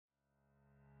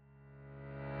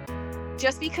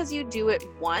just because you do it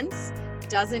once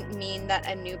doesn't mean that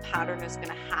a new pattern is going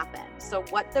to happen. So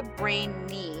what the brain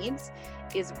needs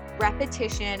is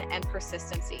repetition and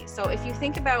persistency. So if you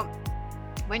think about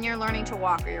when you're learning to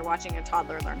walk, or you're watching a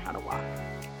toddler learn how to walk,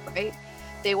 right?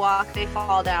 They walk, they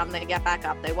fall down, they get back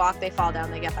up. They walk, they fall down,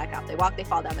 they get back up. They walk, they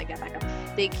fall down, they get back up.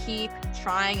 They keep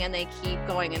trying and they keep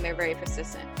going, and they're very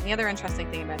persistent. And the other interesting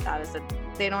thing about that is that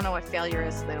they don't know what failure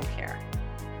is, so they don't care,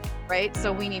 right?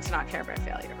 So we need to not care about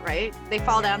failure, right? They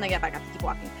fall down, they get back up, they keep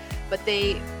walking. But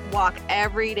they walk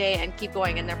every day and keep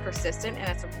going, and they're persistent, and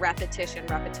it's repetition,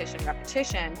 repetition,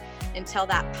 repetition until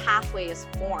that pathway is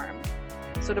formed.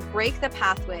 So to break the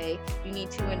pathway, you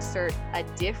need to insert a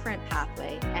different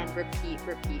pathway and repeat,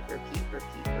 repeat, repeat,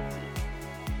 repeat, repeat.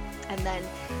 And then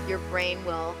your brain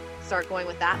will start going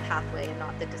with that pathway and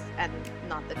not the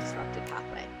disrupted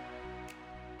pathway.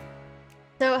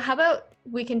 So how about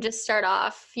we can just start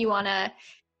off, if you want to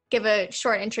give a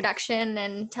short introduction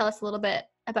and tell us a little bit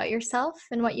about yourself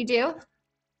and what you do.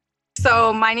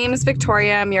 So my name is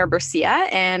Victoria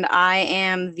Mirabercia, and I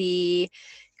am the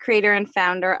creator and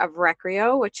founder of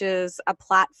Recreo, which is a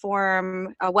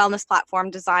wellness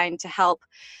platform designed to help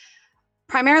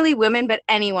primarily women, but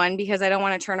anyone, because I don't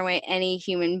want to turn away any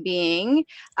human being,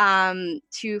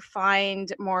 to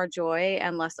find more joy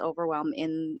and less overwhelm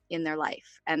in their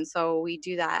life. And so we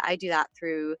do that. I do that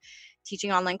through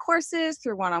teaching online courses,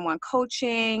 through one-on-one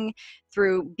coaching,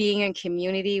 through being in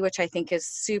community, which I think is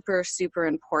super, super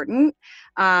important.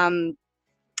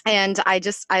 And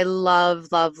I love,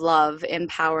 love, love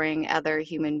empowering other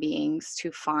human beings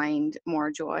to find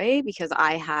more joy, because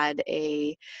I have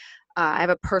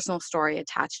a personal story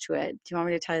attached to it. Do you want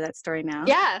me to tell you that story now?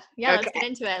 Yeah, Okay. Let's get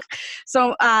into it.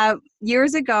 So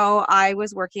years ago, I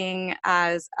was working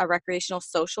as a recreational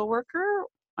social worker,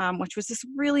 which was this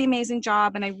really amazing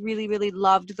job. And I really, really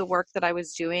loved the work that I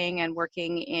was doing and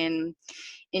working in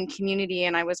community.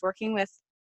 And I was working with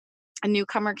a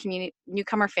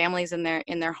newcomer families in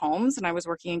their homes, and I was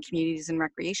working in communities and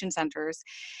recreation centers,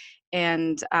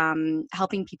 and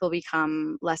helping people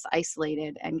become less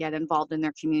isolated and get involved in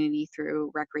their community through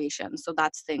recreation. So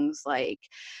that's things like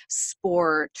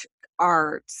sport,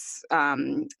 arts,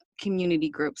 community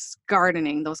groups,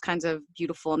 gardening, those kinds of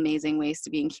beautiful, amazing ways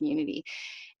to be in community.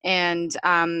 And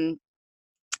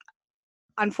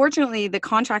unfortunately, the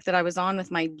contract that I was on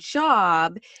with my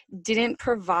job didn't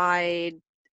provide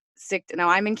now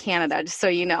I'm in Canada, just so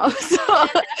you know, so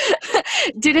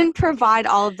didn't provide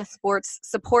all of the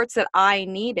supports that I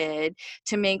needed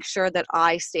to make sure that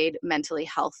I stayed mentally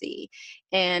healthy.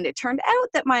 And it turned out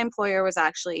that my employer was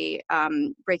actually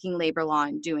breaking labor law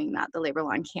and doing that, the labor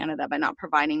law in Canada, by not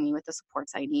providing me with the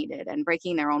supports I needed and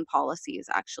breaking their own policies,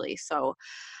 actually. So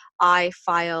I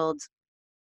filed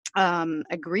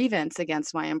a grievance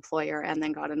against my employer, and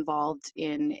then got involved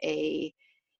in a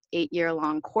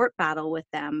 8-year-long court battle with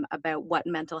them about what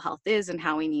mental health is and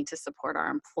how we need to support our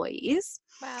employees.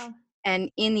 Wow. And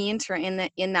in the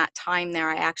in that time there,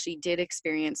 I actually did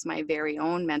experience my very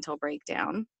own mental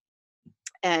breakdown.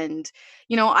 And,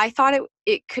 I thought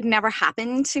it could never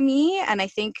happen to me. And I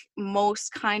think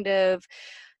most kind of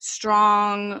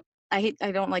strong, I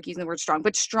don't like using the word strong,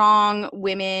 but strong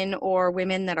women, or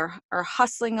women that are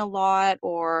hustling a lot,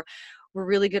 or we're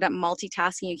really good at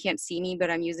multitasking. You can't see me, but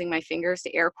I'm using my fingers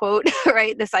to air quote,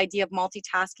 right? This idea of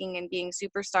multitasking and being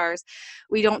superstars.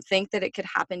 We don't think that it could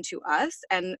happen to us.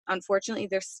 And unfortunately,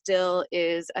 there still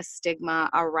is a stigma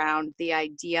around the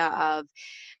idea of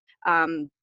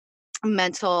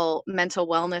mental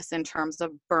wellness in terms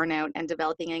of burnout and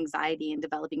developing anxiety and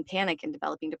developing panic and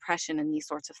developing depression and these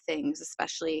sorts of things,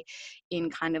 especially in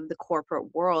kind of the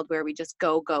corporate world, where we just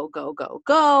go, go, go, go,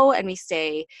 go, and we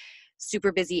stay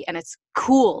super busy, and it's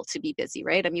cool to be busy,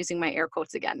 right? I'm using my air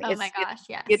quotes again. Oh my gosh,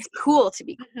 yes. It's cool to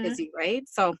be busy, right?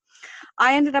 So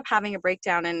I ended up having a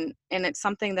breakdown, and it's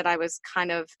something that I was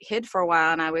kind of hid for a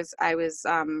while, and I was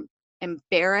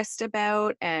embarrassed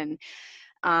about, and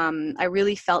I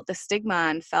really felt the stigma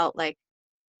and felt like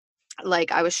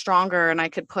I was stronger and I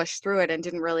could push through it, and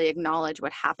didn't really acknowledge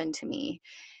what happened to me.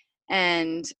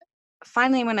 And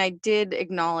finally, when I did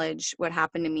acknowledge what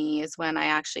happened to me, is when I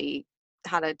actually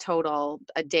had a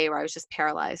day where I was just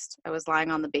paralyzed. I was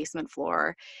lying on the basement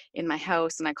floor in my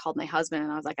house, and I called my husband,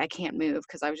 and I was like, I can't move,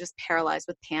 because I was just paralyzed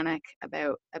with panic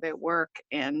about work.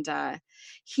 And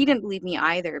he didn't believe me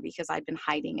either, because I'd been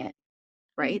hiding it.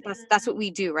 Right? That's what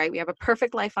we do, right? We have a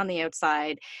perfect life on the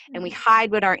outside, and we hide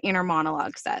what our inner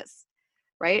monologue says,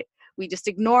 right? We just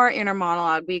ignore our inner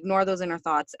monologue. We ignore those inner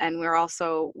thoughts. And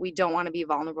we don't want to be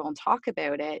vulnerable and talk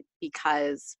about it,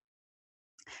 because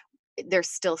there's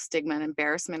still stigma and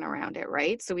embarrassment around it,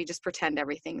 right? So we just pretend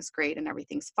everything's great and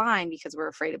everything's fine because we're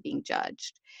afraid of being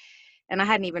judged. And I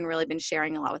hadn't even really been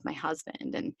sharing a lot with my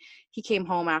husband. And he came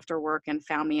home after work and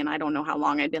found me, and I don't know how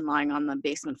long I'd been lying on the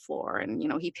basement floor. And,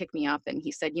 he picked me up and he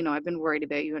said, I've been worried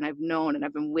about you, and I've known, and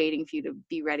I've been waiting for you to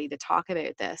be ready to talk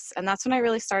about this. And that's when I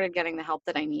really started getting the help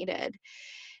that I needed.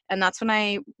 And that's when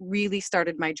I really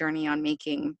started my journey on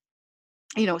making,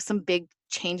 some big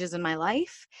changes in my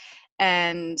life.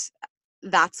 And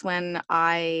that's when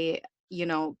I,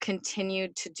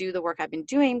 continued to do the work I've been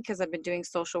doing, because I've been doing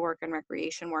social work and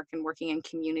recreation work and working in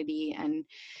community and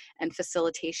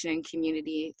facilitation in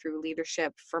community through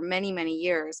leadership for many, many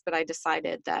years. But I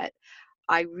decided that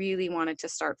I really wanted to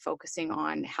start focusing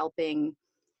on helping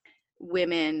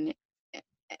women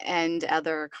and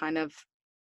other kind of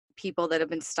people that have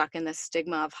been stuck in this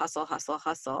stigma of hustle, hustle,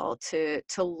 hustle, to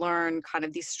learn kind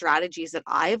of these strategies that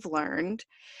I've learned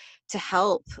to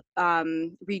help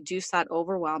reduce that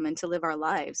overwhelm and to live our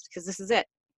lives, because this is it.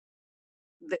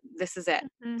 This is it.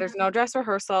 Mhm. There's no dress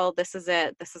rehearsal. This is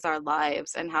it. This is our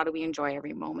lives. And how do we enjoy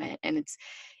every moment? And it's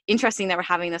interesting that we're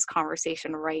having this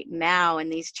conversation right now in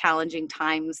these challenging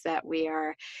times that we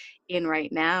are in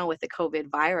right now with the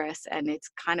COVID virus. And it's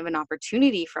kind of an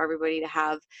opportunity for everybody to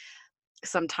have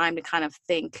some time to kind of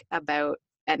think about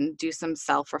and do some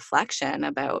self-reflection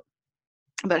about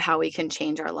how we can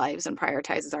change our lives and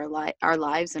prioritize our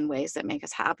lives in ways that make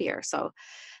us happier. So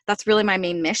that's really my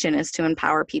main mission, is to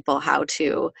empower people how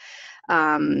to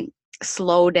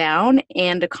slow down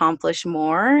and accomplish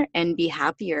more and be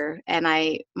happier. And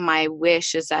my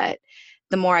wish is that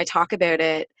the more I talk about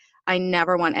it, I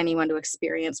never want anyone to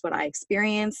experience what I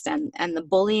experienced, and the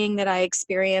bullying that I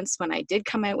experienced when I did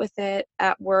come out with it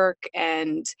at work,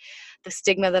 and the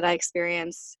stigma that I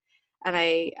experienced. And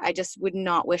I just would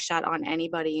not wish that on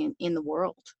anybody in the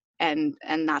world. And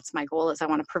that's my goal, is I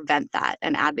want to prevent that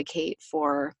and advocate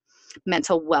for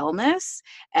mental wellness,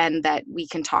 and that we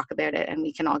can talk about it and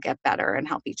we can all get better and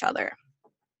help each other.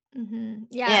 Mm-hmm.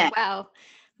 Yeah. Yeah. Wow.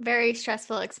 Very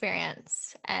stressful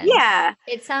experience. And Yeah.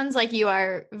 it sounds like you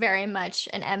are very much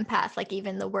an empath. Like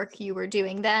even the work you were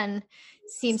doing then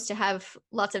seems to have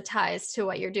lots of ties to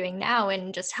what you're doing now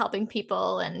and just helping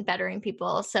people and bettering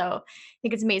people. So I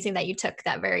think it's amazing that you took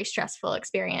that very stressful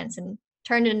experience and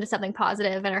turned it into something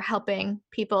positive and are helping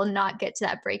people not get to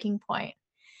that breaking point.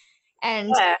 And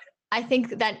Yeah. I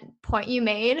think that point you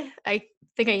made, I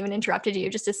think I even interrupted you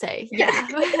just to say, yeah,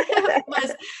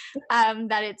 was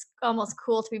that it's almost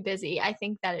cool to be busy. I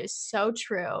think that is so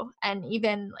true. And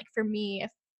even like for me,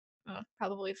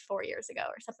 probably 4 years ago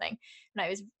or something, when I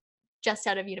was just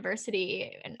out of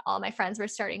university and all my friends were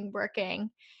starting working,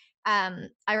 I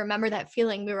remember that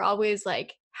feeling. We were always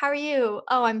like, how are you?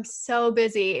 Oh, I'm so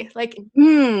busy. Like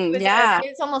Yeah. it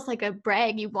was almost like a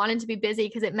brag. You wanted to be busy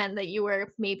because it meant that you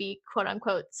were maybe quote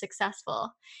unquote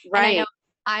successful. And I know Right.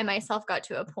 I myself got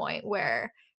to a point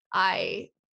where I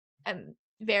am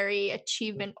very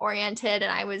achievement oriented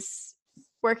and I was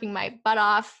working my butt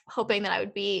off hoping that I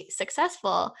would be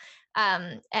successful.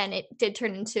 And it did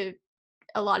turn into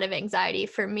a lot of anxiety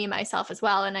for me myself as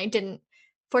well. And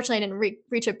fortunately, I didn't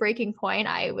reach a breaking point.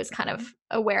 I was kind of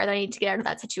aware that I need to get out of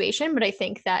that situation. But I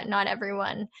think that not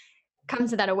everyone comes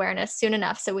to that awareness soon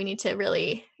enough. So we need to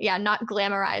really, not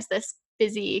glamorize this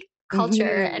busy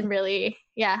culture Mhm. and really,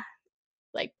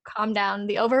 like calm down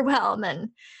the overwhelm and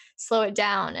slow it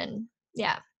down. And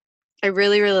yeah. I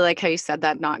really, really like how you said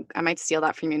that. I might steal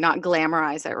that from you, not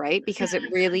glamorize it, right? Because it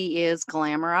really is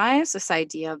glamorized, this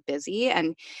idea of busy,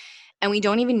 and we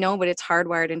don't even know, but it's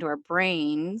hardwired into our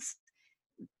brains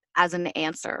as an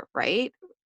answer, right?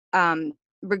 Um,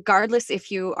 Regardless if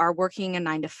you are working a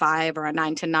 9 to 5 or a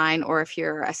 9 to 9, or if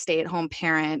you're a stay-at-home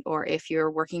parent, or if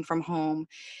you're working from home,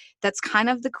 that's kind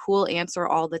of the cool answer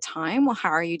all the time. Well,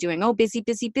 how are you doing? Oh, busy,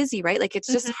 busy, busy, right? Like it's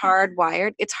just Mhm.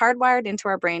 hardwired. It's hardwired into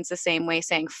our brains the same way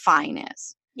saying fine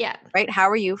is, Yeah. right? How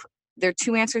are you? There are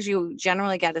two answers you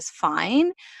generally get, is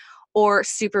fine or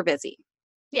super busy,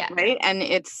 Yeah. right? And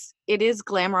it is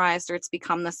glamorized, or it's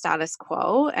become the status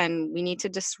quo, and we need to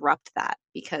disrupt that,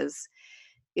 because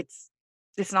it's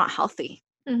it's not healthy.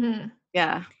 Hmm.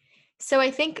 Yeah. So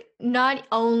I think not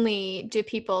only do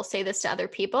people say this to other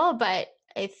people, but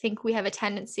I think we have a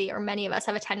tendency, or many of us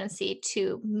have a tendency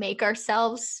to make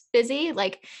ourselves busy.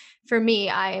 Like for me,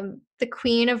 I'm the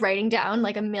queen of writing down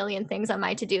like a million things on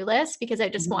my to-do list because I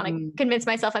just want to Mhm. convince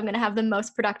myself I'm going to have the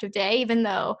most productive day, even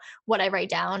though what I write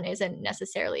down isn't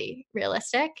necessarily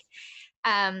realistic.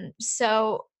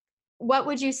 So what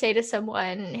would you say to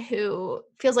someone who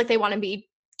feels like they want to be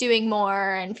doing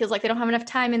more and feels like they don't have enough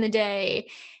time in the day,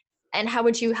 and how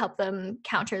would you help them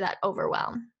counter that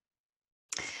overwhelm?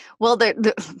 Well,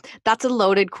 that's a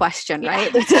loaded question, Yeah.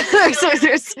 right?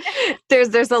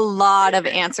 There's a lot of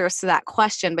answers to that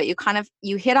question, but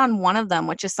you hit on one of them,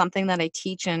 which is something that I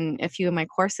teach in a few of my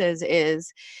courses,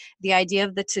 is the idea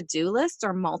of the to-do list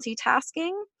or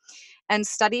multitasking. And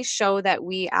studies show that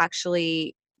we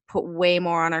actually put way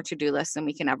more on our to-do list than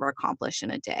we can ever accomplish in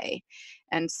a day.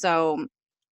 And so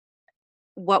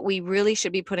what we really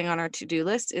should be putting on our to-do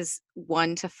list is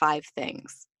 1 to 5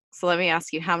 things. So let me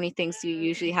ask you, how many things do you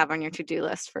usually have on your to-do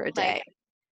list for a Like day?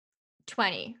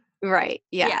 20. Right.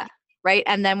 Yeah. Yeah. Right.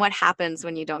 And then what happens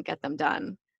when you don't get them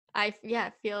done? I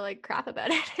feel like crap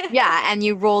about it. Yeah. And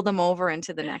you roll them over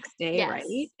into the next day. Right.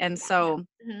 Yes. And Yeah. so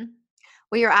Hmm.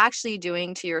 what you're actually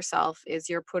doing to yourself is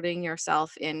you're putting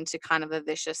yourself into kind of a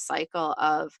vicious cycle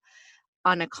of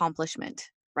unaccomplishment,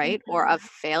 right? Or Hmm. of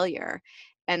failure.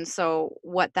 And so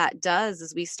what that does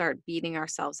is we start beating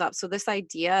ourselves up. So this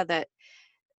idea that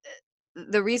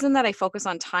the reason that I focus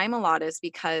on time a lot is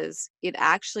because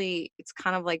it's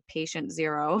kind of like patient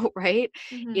zero, right?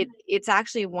 Hmm. It's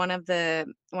actually one of the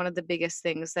biggest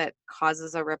things that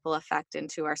causes a ripple effect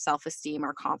into our self-esteem,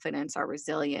 our confidence, our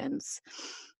resilience,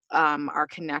 our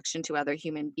connection to other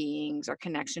human beings, our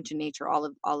connection to nature, all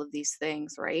of these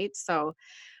things, right? So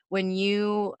when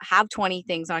you have 20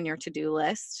 things on your to-do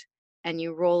list and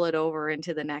you roll it over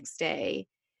into the next day,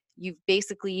 you've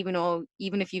basically,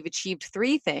 even if you've achieved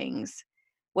 3 things,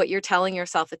 what you're telling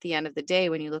yourself at the end of the day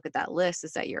when you look at that list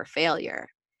is that you're a failure.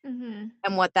 Hmm.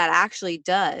 And what that actually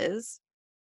does,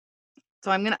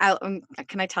 so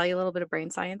can I tell you a little bit of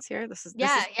brain science here? This is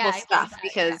Yeah. Yeah. cool I love stuff that. Yeah.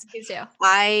 because Please do.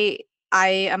 I I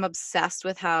am obsessed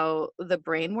with how the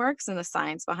brain works and the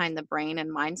science behind the brain and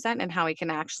mindset, and how we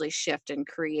can actually shift and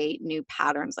create new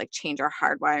patterns, like change our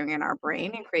hardwiring in our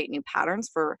brain and create new patterns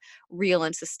for real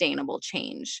and sustainable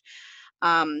change.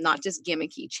 Not just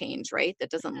gimmicky change, right? That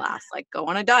doesn't last, like go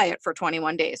on a diet for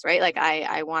 21 days, right? Like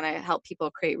I want to help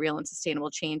people create real and sustainable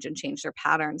change and change their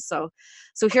patterns. So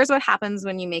here's what happens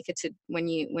when you make it to when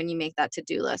you make that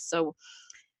to-do list. So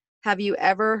have you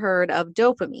ever heard of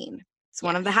dopamine? It's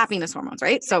one of the Yes. happiness hormones,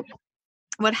 right? So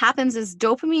what happens is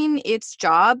dopamine, its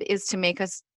job is to make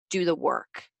us do the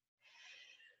work.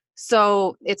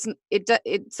 So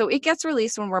it gets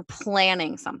released when we're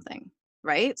planning something,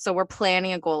 right? So we're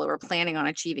planning a goal or we're planning on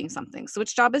achieving something. So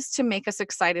its job is to make us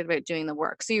excited about doing the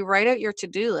work. So you write out your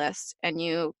to-do list and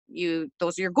you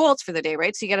those are your goals for the day,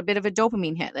 right? So you get a bit of a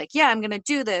dopamine hit, like, yeah, I'm going to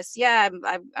do this. Yeah,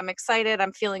 I'm excited.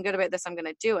 I'm feeling good about this. I'm going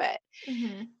to do it.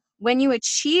 Hmm. When you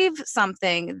achieve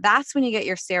something, that's when you get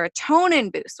your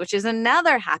serotonin boost, which is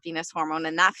another happiness hormone.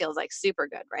 And that feels like super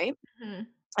good, right? Hmm.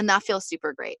 And that feels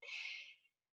super great.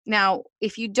 Now,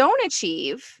 if you don't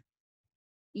achieve,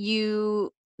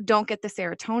 you don't get the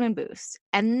serotonin boost.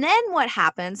 And then what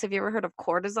happens? Have you ever heard of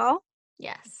cortisol?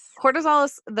 Yes. Cortisol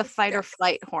is the The fight or stress.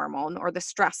 flight hormone, or the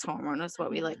stress hormone is what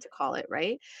we like Hmm. to call it,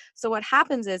 right? So what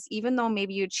happens is, even though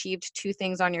maybe you achieved 2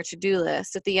 things on your to-do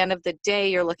list, at the end of the day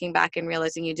you're looking back and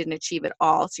realizing you didn't achieve it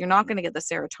all. So you're not going to get the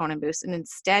serotonin boost, and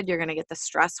instead you're going to get the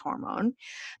stress hormone,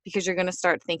 because you're going to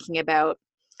start thinking about,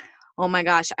 oh my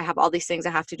gosh, I have all these things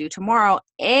I have to do tomorrow,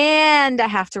 and I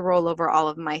have to roll over all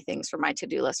of my things from my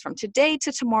to-do list from today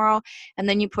to tomorrow. And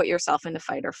then you put yourself into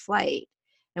fight or flight.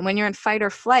 And when you're in fight or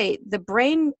flight, the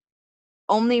brain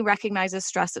only recognizes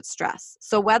stress as stress.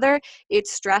 So whether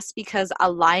it's stress because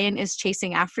a lion is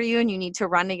chasing after you and you need to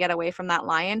run to get away from that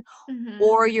lion, Hmm.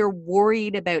 or you're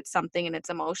worried about something and it's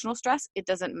emotional stress, it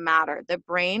doesn't matter. The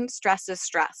brain stress is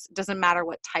stress. It doesn't matter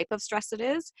what type of stress it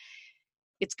is.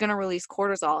 It's going to release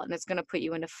cortisol and it's going to put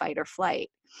you into fight or flight.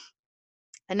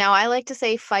 And now I like to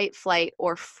say fight, flight,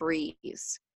 or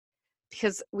freeze,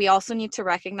 because we also need to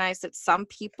recognize that some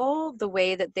people, the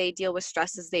way that they deal with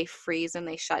stress is they freeze and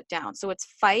they shut down. So it's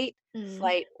fight, Mm.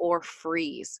 flight, or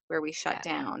freeze where we shut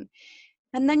Yeah. down.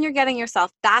 And then you're getting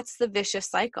yourself, that's the vicious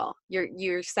cycle.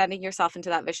 You're sending yourself into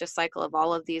that vicious cycle of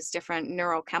all of these different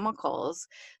neurochemicals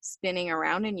spinning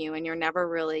around in you, and you're never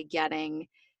really getting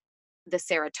the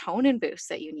serotonin boost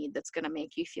that you need, that's going to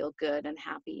make you feel good and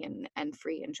happy and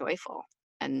free and joyful.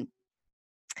 And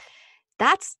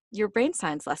that's your brain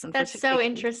science lesson for That's today. so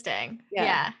interesting. Yeah.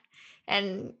 Yeah.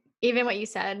 And even what you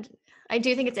said, I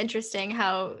do think it's interesting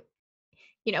how,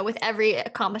 with every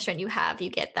accomplishment you have, you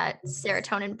get that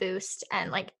serotonin boost.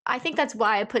 And like, I think that's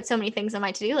why I put so many things on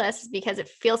my to-do list, is because it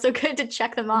feels so good to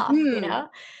check them off. Mhm.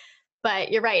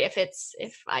 But you're right.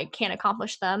 If I can't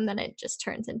accomplish them, then it just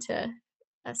turns into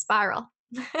a spiral.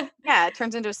 Yeah, it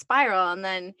turns into a spiral, and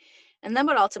then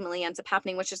what ultimately ends up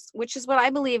happening, which is what I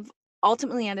believe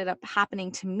ultimately ended up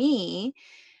happening to me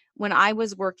when I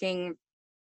was working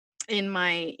in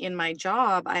my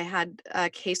job, I had a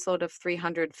caseload of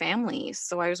 300 families.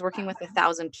 So I was working with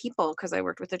 1,000 people because I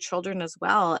worked with the children as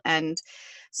well. And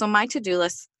so my to-do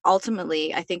list,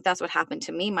 ultimately, I think that's what happened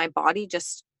to me. My body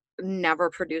just never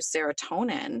produced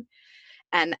serotonin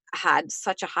and had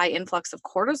such a high influx of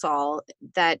cortisol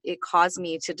that it caused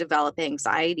me to develop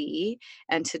anxiety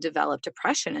and to develop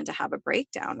depression and to have a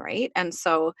breakdown, right? And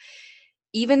so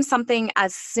even something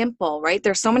as simple, right?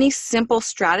 There's so many simple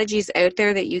strategies out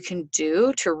there that you can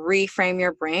do to reframe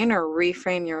your brain or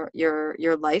reframe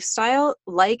your lifestyle,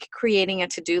 like creating a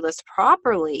to-do list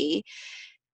properly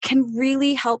can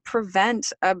really help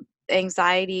prevent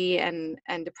anxiety and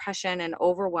depression and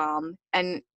overwhelm,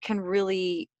 and can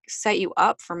really set you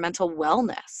up for mental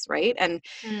wellness, right? Mm.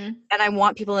 And I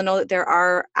want people to know that there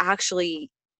are actually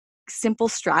simple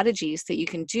strategies that you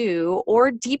can do,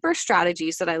 or deeper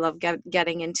strategies that I love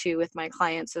getting into with my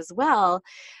clients as well,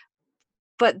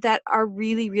 but that are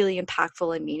really, really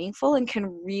impactful and meaningful and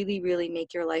can really, really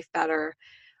make your life better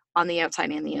on the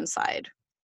outside and the inside.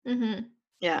 Mm-hmm.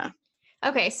 Yeah.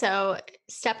 Okay, so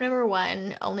step number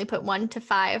 1, only put 1 to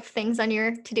 5 things on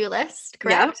your to-do list,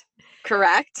 Yep. correct?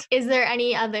 Correct. Is there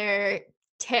any other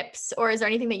tips, or is there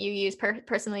anything that you use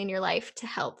personally in your life to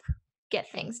help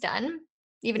get things done?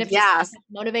 Even if just to Yes.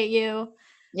 motivate you?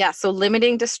 Yeah. So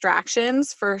limiting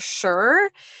distractions for sure.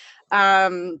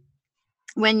 Um,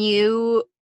 when you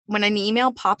when an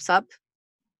email pops up,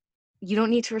 you don't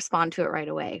need to respond to it right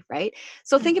away, right?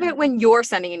 So think Mhm. about when you're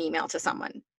sending an email to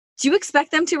someone. Do you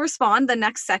expect them to respond the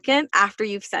next second after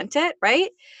you've sent it,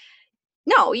 right?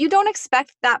 No, you don't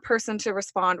expect that person to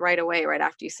respond right away, right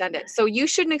after you send it. So you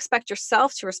shouldn't expect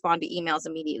yourself to respond to emails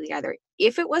immediately either.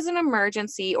 If it was an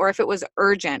emergency or if it was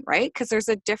urgent, right? Because there's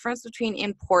a difference between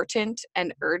important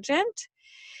and urgent.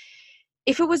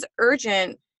 If it was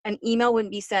urgent, an email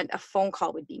wouldn't be sent, a phone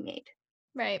call would be made,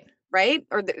 Right. right?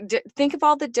 Or think of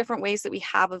all the different ways that we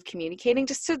have of communicating,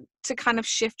 just to kind of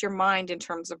shift your mind in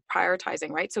terms of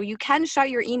prioritizing, right? So you can shut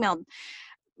your email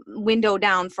window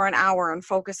down for an hour and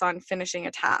focus on finishing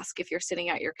a task if you're sitting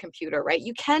at your computer, right?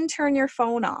 You can turn your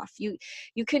phone off. You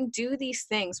can do these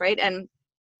things, right? And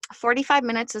 45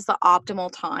 minutes is the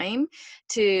optimal time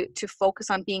to focus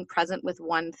on being present with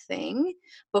one thing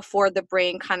before the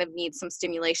brain kind of needs some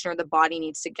stimulation, or the body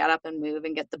needs to get up and move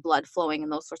and get the blood flowing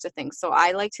and those sorts of things. So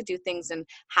I like to do things in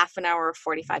half an hour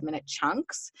or 45-minute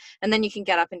chunks, and then you can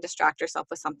get up and distract yourself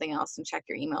with something else and check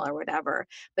your email or whatever.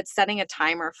 But setting a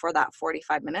timer for that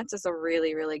 45 minutes is a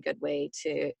really, really good way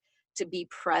to be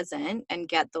present and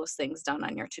get those things done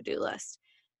on your to-do list.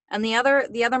 And the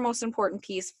other most important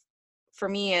piece for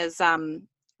me is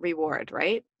reward,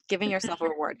 right? Giving yourself a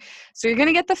reward. So you're going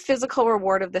to get the physical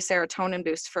reward of the serotonin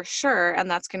boost for sure,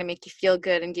 and that's going to make you feel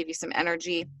good and give you some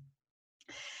energy.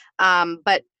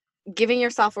 But giving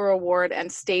yourself a reward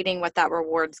and stating what that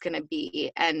reward's going to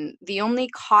be. And the only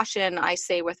caution I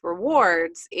say with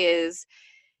rewards is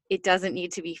it doesn't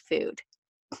need to be food.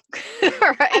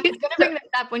 I Right? was gonna bring this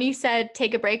up when you said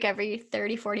take a break every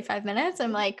 30, 45 minutes.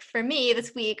 I'm like, for me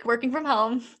this week, working from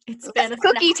home, it's been a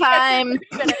snack Cookie every time.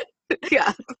 30 minutes.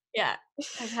 Yeah. Yeah.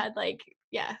 I've had like,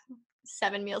 yeah,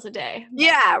 7 meals a day. But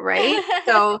Yeah, right?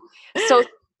 So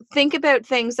think about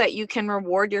things that you can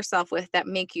reward yourself with that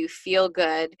make you feel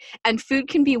good. And food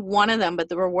can be one of them, but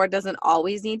the reward doesn't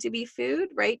always need to be food,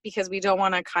 right? Because we don't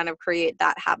want to kind of create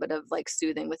that habit of like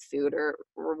soothing with food or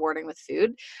rewarding with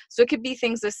food. So it could be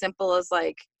things as simple as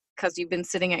like, because you've been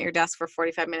sitting at your desk for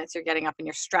 45 minutes, you're getting up and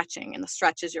you're stretching, and the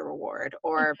stretch is your reward.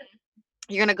 Or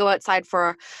you're going to go outside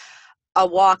for a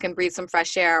walk and breathe some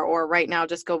fresh air, or right now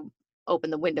just go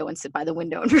open the window and sit by the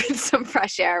window and breathe some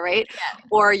fresh air, right? yeah.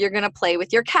 Or you're going to play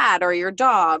with your cat or your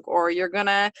dog, or you're going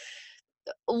to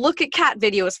look at cat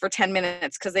videos for 10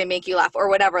 minutes because they make you laugh or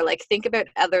whatever. Like, think about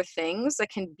other things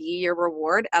that can be your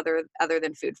reward other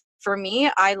than food. For me,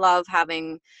 I love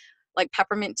having like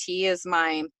peppermint tea is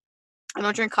my I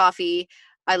don't drink coffee.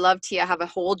 I love tea. I have a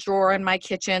whole drawer in my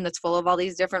kitchen that's full of all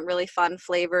these different really fun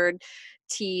flavored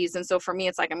teas. And so for me,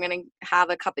 it's like I'm going to have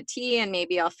a cup of tea and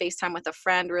maybe I'll FaceTime with a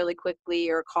friend really quickly,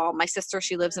 or call my sister.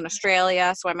 She lives in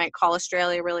Australia. So I might call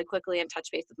Australia really quickly and touch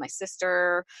base with my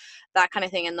sister, that kind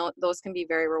of thing. And those can be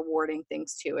very rewarding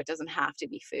things too. It doesn't have to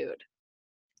be food.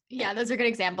 Yeah. Yeah, those are good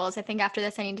examples. I think after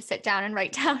this I need to sit down and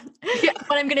write down Yeah.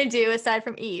 what I'm gonna do aside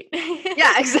from eat.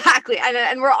 Yeah, exactly.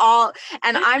 And we're all,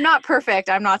 and I'm not perfect.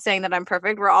 I'm not saying that I'm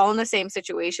perfect. We're all in the same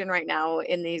situation right now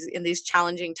in these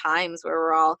challenging times where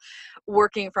we're all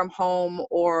working from home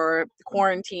or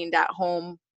quarantined at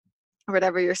home, or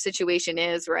whatever your situation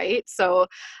is, right? So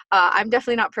I'm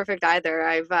definitely not perfect either.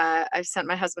 I've sent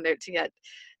my husband out to get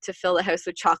to fill the house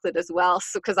with chocolate as well.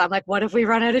 So, because I'm like, what if we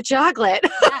run out of chocolate?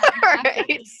 Yeah, Right.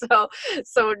 exactly.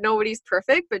 So nobody's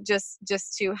perfect, but just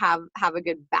to have a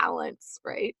good balance,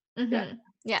 right? Yeah.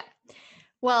 Yeah.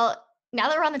 Well, now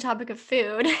that we're on the topic of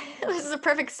food, this is a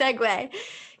perfect segue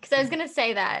because I was going to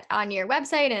say that on your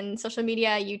website and social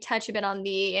media, you touch a bit on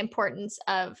the importance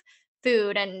of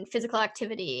food and physical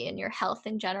activity in your health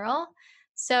in general.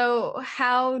 So,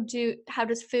 how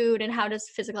does food and how does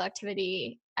physical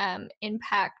activity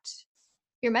impact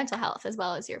your mental health as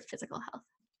well as your physical health?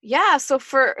 Yeah. So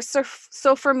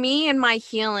for me and my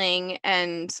healing,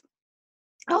 and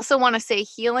I also want to say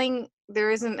healing,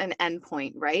 there isn't an end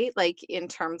point, right? Like in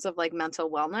terms of like mental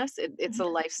wellness, it's a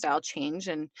Mhm. lifestyle change.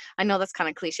 And I know that's kind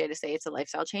of cliche to say it's a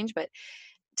lifestyle change, but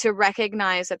to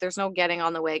recognize that there's no getting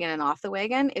on the wagon and off the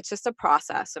wagon, it's just a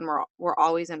process, and we're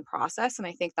always in process. And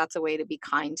I think that's a way to be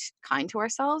kind to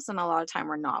ourselves. And a lot of time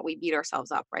we're not. We beat ourselves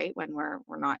up, right? When we're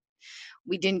not,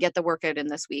 we didn't get the workout in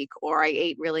this week, or I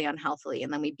ate really unhealthily,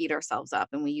 and then we beat ourselves up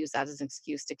and we use that as an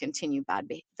excuse to continue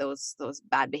those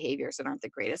bad behaviors that aren't the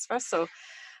greatest for us. So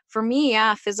for me,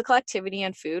 yeah, physical activity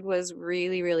and food was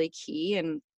really, really key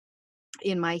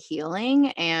in my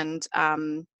healing. And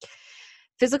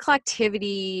physical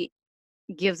activity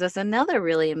gives us another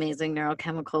really amazing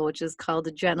neurochemical, which is called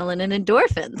adrenaline and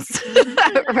endorphins,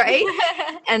 right?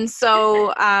 Mhm. And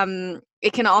so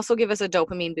it can also give us a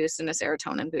dopamine boost and a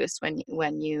serotonin boost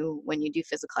when you do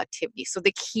physical activity. So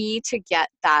the key to get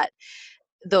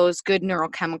those good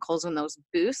neurochemicals and those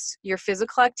boosts, your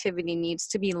physical activity needs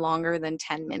to be longer than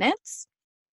 10 minutes,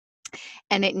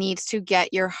 and it needs to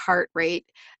get your heart rate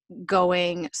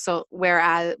going, so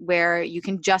where you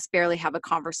can just barely have a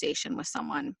conversation with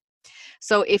someone.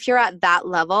 So if you're at that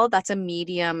level, that's a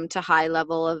medium to high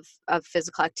level of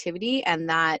physical activity, and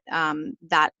that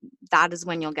is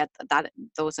when you'll get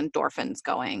those endorphins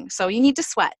going. So you need to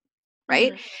sweat,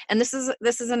 right? Mhm. And this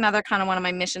is another kind of one of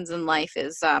my missions in life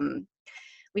is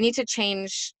we need to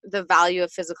change the value of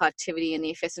physical activity and the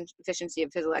efficiency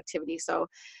of physical activity. So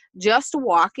just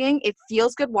walking, it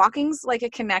feels good. Walking's like a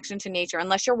connection to nature.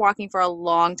 Unless you're walking for a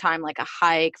long time, like a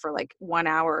hike for like 1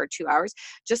 hour or 2 hours,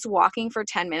 just walking for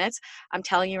 10 minutes, I'm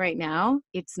telling you right now,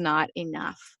 it's not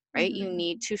enough, right? You Mhm.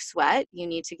 need to sweat. You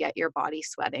need to get your body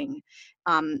sweating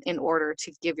in order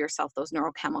to give yourself those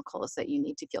neurochemicals that you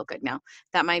need to feel good. Now,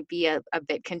 that might be a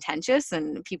bit contentious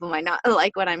and people might not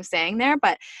like what I'm saying there,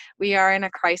 but we are in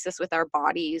a crisis with our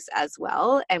bodies as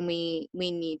well, and we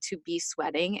need to be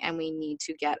sweating, and we need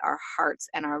to get our hearts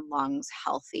and our lungs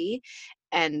healthy,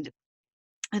 and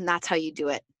that's how you do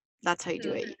it. That's how you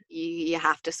do it. Mhm. You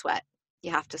have to sweat.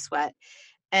 You have to sweat.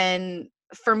 And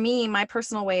for me, my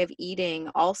personal way of eating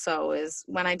also is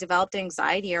when I developed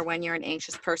anxiety, or when you're an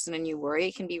anxious person and you worry,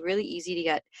 it can be really easy to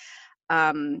get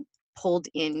um, pulled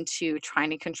into trying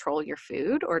to control your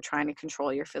food or trying to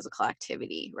control your physical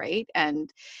activity, right?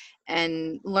 And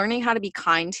learning how to be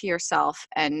kind to yourself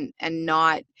and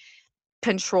not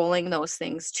controlling those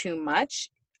things too much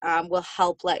will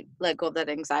help let go of that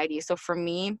anxiety. So for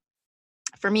me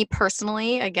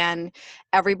personally, again,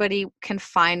 everybody can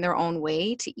find their own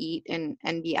way to eat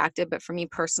and be active. But for me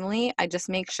personally, I just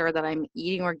make sure that I'm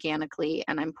eating organically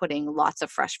and I'm putting lots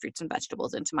of fresh fruits and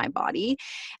vegetables into my body.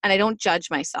 And I don't judge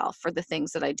myself for the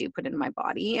things that I do put in my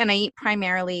body. And I eat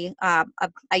primarily, I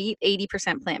eat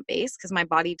 80% plant-based because my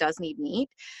body does need meat.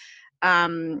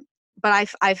 But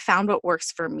I've found what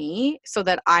works for me so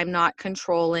that I'm not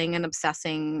controlling and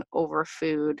obsessing over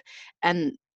food,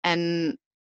 and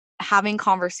having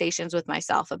conversations with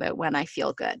myself about when I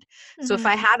feel good. So if Mhm.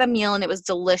 I had a meal and it was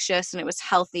delicious and it was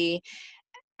healthy,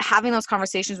 having those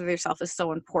conversations with yourself is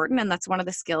so important. And that's one of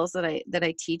the skills that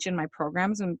I teach in my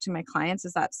programs and to my clients,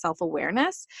 is that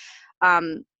self-awareness.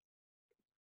 Um,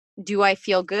 do I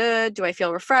feel good? Do I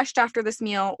feel refreshed after this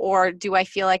meal? Or do I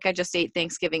feel like I just ate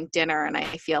Thanksgiving dinner and I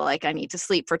feel like I need to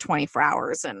sleep for 24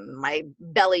 hours and my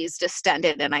belly's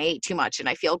distended and I ate too much and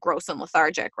I feel gross and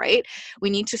lethargic, right? We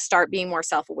need to start being more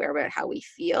self-aware about how we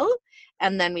feel.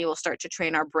 And then we will start to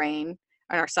train our brain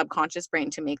and our subconscious brain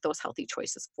to make those healthy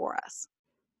choices for us.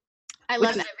 I Which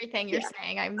love is, everything you're yeah.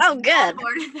 saying. I'm Oh, on good.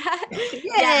 board with that.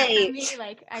 Yeah, for Yay. me,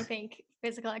 like I think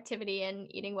physical activity and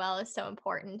eating well is so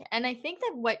important. And I think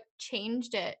that what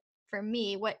changed it for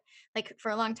me, what like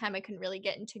for a long time I couldn't really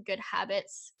get into good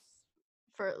habits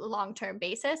for a long-term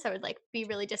basis. I would like be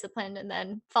really disciplined and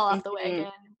then fall off the Mhm.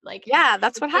 wagon, like Yeah,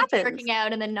 that's what into happens. working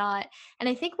out and then not. And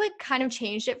I think what kind of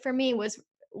changed it for me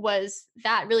was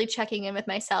that really checking in with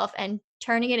myself and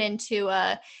turning it into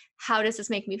a how does this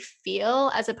make me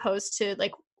feel as opposed to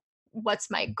like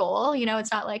what's my goal? You know,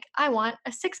 it's not like I want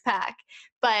a six pack,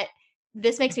 but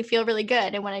this makes me feel really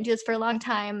good. And when I do this for a long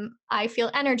time, I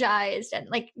feel energized, and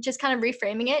like just kind of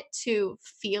reframing it to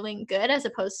feeling good as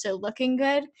opposed to looking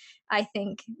good, I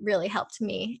think really helped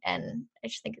me. And I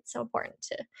just think it's so important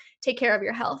to take care of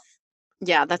your health.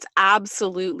 Yeah, that's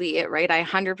absolutely it, right? I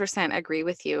 100% agree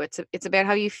with you. It's about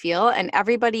how you feel, and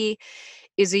everybody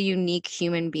is a unique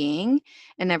human being,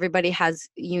 and everybody has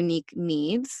unique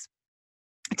needs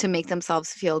to make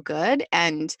themselves feel good,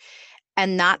 and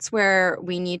that's where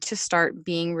we need to start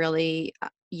being really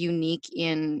unique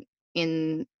in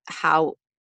how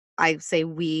I say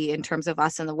we, in terms of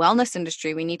us in the wellness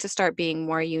industry, we need to start being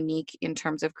more unique in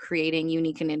terms of creating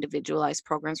unique and individualized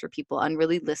programs for people and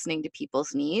really listening to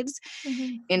people's needs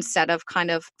Mm-hmm. instead of kind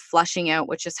of flushing out,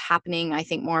 which is happening, I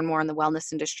think, more and more in the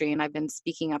wellness industry. And I've been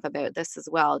speaking up about this as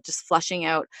well, just flushing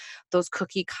out those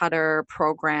cookie cutter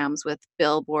programs with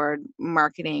billboard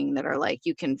marketing that are like,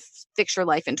 you can fix your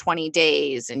life in 20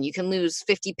 days and you can lose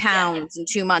 50 pounds in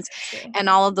 2 months So true. and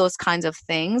all of those kinds of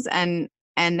things.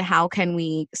 And how can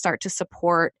we start to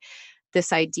support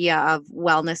this idea of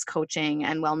wellness coaching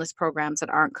and wellness programs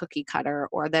that aren't cookie cutter,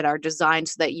 or that are designed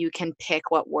so that you can pick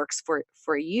what works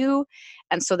for you,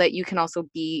 and so that you can also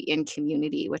be in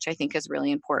community, which I think is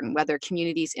really important, whether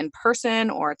community's in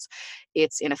person or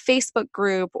it's in a Facebook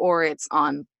group or it's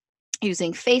on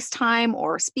using FaceTime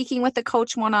or speaking with the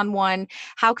coach one-on-one.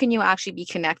 How can you actually be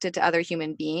connected to other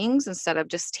human beings instead of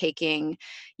just taking,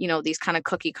 these kind of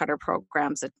cookie cutter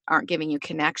programs that aren't giving you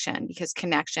connection, because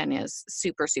connection is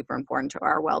super, super important to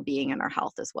our well-being and our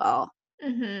health as well.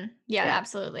 Mm-hmm. Yeah, Yeah.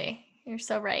 absolutely. You're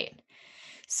so right.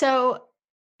 So,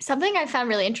 something I found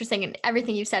really interesting in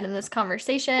everything you said in this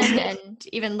conversation and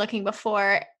even looking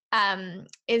before,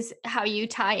 is how you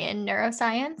tie in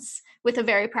neuroscience with a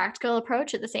very practical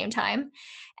approach at the same time.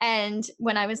 And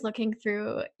when I was looking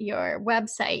through your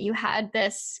website, you had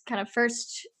this kind of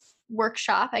first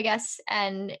workshop, I guess,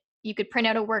 and you could print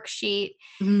out a worksheet,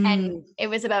 and Mm. it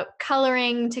was about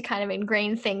coloring to kind of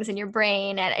ingrain things in your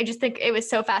brain. And I just think it was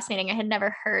so fascinating. I had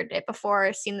never heard it before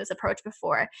or seen this approach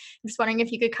before. I'm just wondering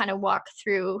if you could kind of walk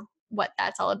through what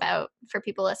that's all about for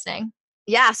people listening.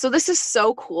 Yeah, so this is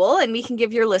so cool, and we can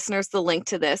give your listeners the link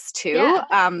to this too.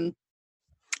 Yeah.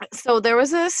 So there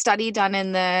was a study done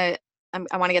in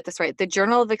I want to get this right, the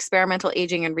Journal of Experimental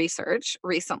Aging and Research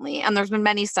recently, and there's been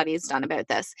many studies done about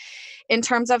this in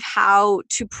terms of how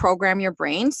to program your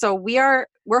brain. So we're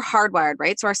hardwired,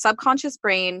 right? So our subconscious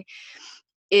brain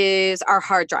is our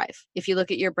hard drive. If you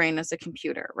look at your brain as a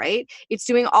computer, right? It's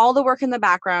doing all the work in the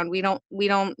background. We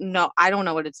don't know. I don't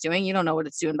know what it's doing. You don't know what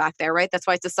it's doing back there, right? That's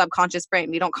why it's a subconscious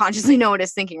brain. We don't consciously know what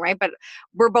it's thinking, right? But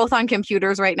we're both on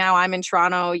computers right now. I'm in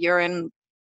Toronto, you're in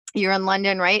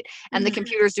London, right? And the Mhm.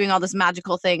 computer's doing all this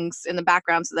magical things in the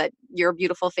background so that your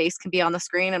beautiful face can be on the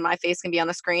screen and my face can be on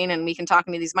the screen and we can talk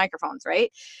into these microphones,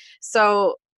 right?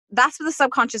 So that's what the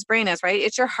subconscious brain is, right?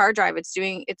 It's your hard drive. It's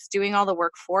doing all the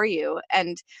work for you.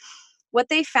 And what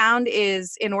they found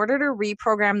is, in order to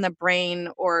reprogram the brain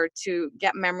or to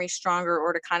get memory stronger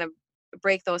or to kind of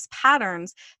break those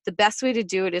patterns, the best way to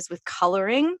do it is with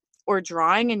coloring or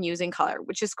drawing and using color,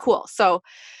 which is cool. So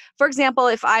for example,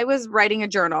 if I was writing a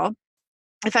journal,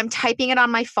 if I'm typing it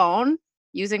on my phone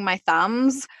using my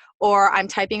thumbs, or I'm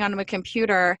typing on my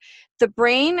computer, the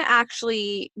brain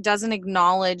actually doesn't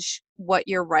acknowledge what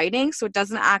you're writing. So it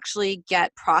doesn't actually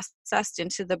get processed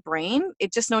into the brain.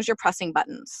 It just knows you're pressing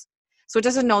buttons. So it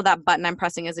doesn't know that button I'm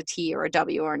pressing is a T or a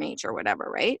W or an H or whatever,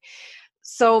 right?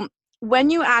 So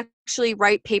when you actually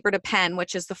write paper to pen,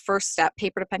 which is the first step,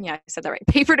 paper to pen, yeah, I said that right.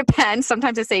 Paper to pen,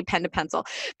 sometimes I say pen to pencil.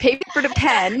 Paper to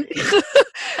pen,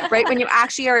 right? When you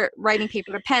actually are writing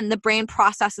paper to pen, the brain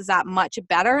processes that much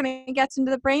better and it gets into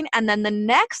the brain. And then the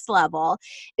next level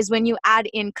is when you add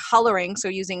in coloring, so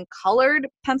using colored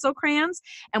pencil crayons.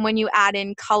 And when you add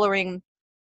in coloring,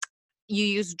 you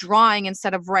use drawing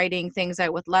instead of writing things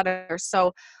out with letters.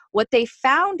 So what they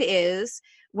found is,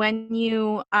 when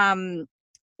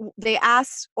they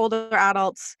asked older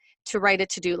adults to write a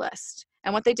to-do list.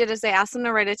 And what they did is they asked them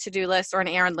to write a to-do list or an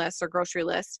errand list or grocery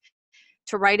list,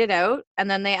 to write it out, and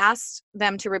then they asked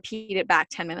them to repeat it back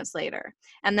 10 minutes later.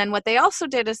 And then what they also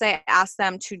did is they asked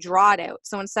them to draw it out.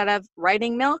 So instead of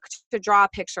writing milk, to draw a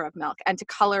picture of milk and to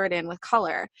color it in with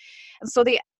color. And so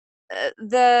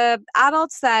the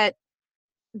adults that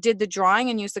did the drawing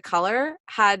and used the color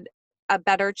had a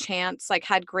better chance, like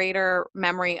had greater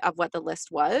memory of what the list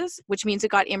was, which means it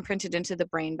got imprinted into the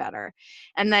brain better.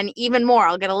 And then even more,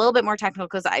 I'll get a little bit more technical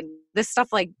because this stuff,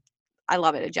 like, I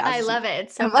love it. It I jazzes me. love it.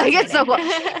 It's so I'm like, it's so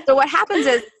fascinating. cool. So what happens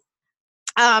is,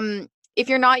 if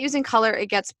you're not using color, it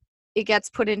gets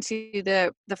put into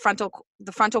the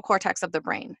frontal cortex of the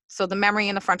brain. So the memory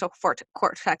in the frontal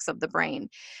cortex of the brain.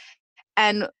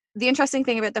 And the interesting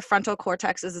thing about the frontal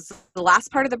cortex is it's the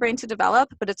last part of the brain to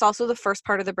develop, but it's also the first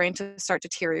part of the brain to start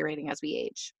deteriorating as we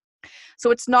age. So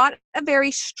it's not a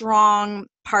very strong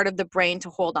part of the brain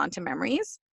to hold on to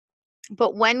memories.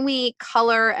 But when we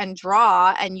color and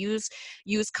draw and use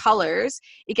colors,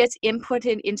 it gets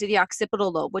inputted into the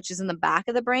occipital lobe, which is in the back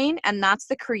of the brain, and that's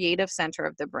the creative center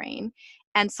of the brain.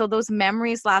 And so those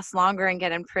memories last longer and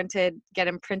get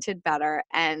imprinted better,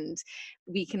 and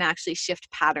we can actually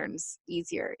shift patterns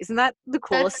easier. Isn't that the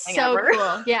coolest That's thing so ever?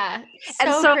 cool. Yeah.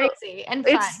 And So so crazy and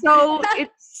fun. it's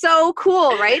so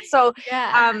cool, right? So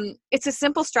Yeah. it's a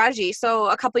simple strategy. So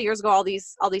a couple of years ago, all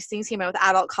these things came out with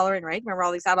adult coloring, right? Remember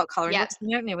all these adult coloring Yeah. books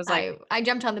came out, and it was like, I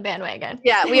jumped on the bandwagon.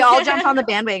 yeah, we all jumped on the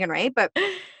bandwagon, right? But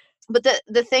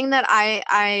the thing that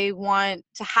I want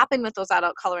to happen with those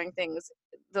adult coloring things,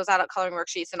 those adult coloring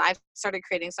worksheets, and I've started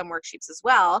creating some worksheets as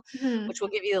well, Mhm. which we'll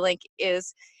give you the link,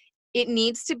 is it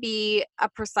needs to be a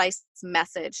precise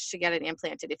message to get it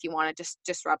implanted if you want to just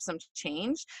disrupt some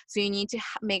change. So you need to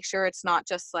make sure it's not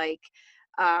just like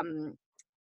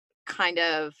kind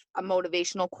of a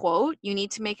motivational quote. You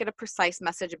need to make it a precise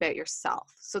message about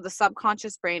yourself. So the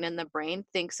subconscious brain and the brain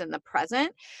thinks in the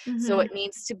present. So Mhm. it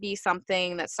needs to be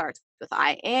something that starts with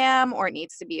I am, or it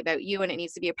needs to be about you, and it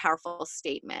needs to be a powerful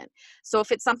statement. So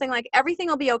if it's something like everything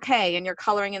will be okay, and you're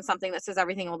coloring in something that says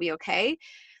everything will be okay,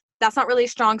 that's not really a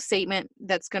strong statement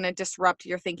that's going to disrupt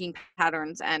your thinking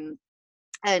patterns and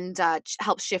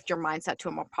help shift your mindset to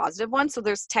a more positive one. So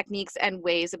there's techniques and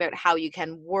ways about how you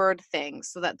can word things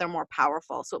so that they're more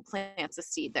powerful. So it plants a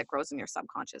seed that grows in your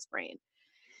subconscious brain.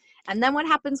 And then what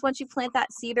happens once you plant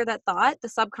that seed or that thought? The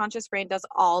subconscious brain does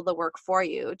all the work for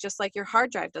you, just like your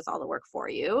hard drive does all the work for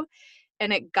you.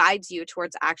 And it guides you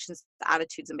towards actions,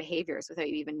 attitudes, and behaviors without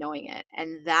you even knowing it.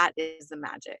 And that is the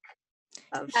magic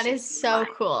of That is shifting your so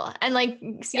mind. cool. And like,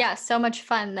 Yeah. yeah, so much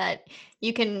fun that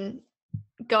you can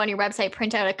go on your website,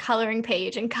 print out a coloring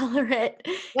page and color it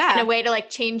in a Yeah. way to like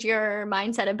change your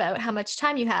mindset about how much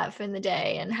time you have in the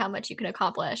day and how much you can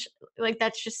accomplish. Like,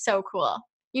 that's just so cool.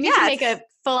 You need to Yeah. make a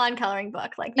full-on coloring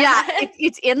book like Yeah. that.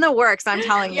 It's in the works. I'm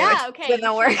telling you, Yeah, it's okay, in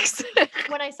the you should. works.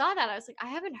 When I saw that, I was like, I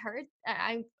haven't heard.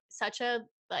 I'm such a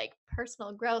like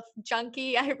personal growth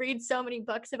junkie. I read so many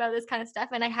books about this kind of stuff,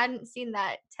 and I hadn't seen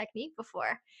that technique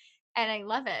before, and I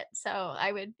love it. So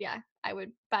I would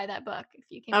buy that book if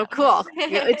you came Oh, out with cool.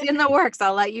 Yeah, it's it. in the works.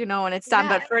 I'll let you know when it's done.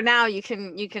 Yeah. But for now, you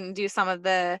can do some of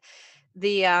the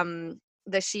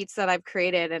sheets that I've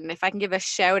created. And if I can give a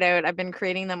shout out, I've been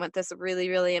creating them with this really,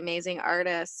 really amazing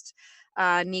artist,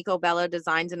 Nico Bello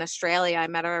Designs in Australia. I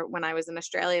met her when I was in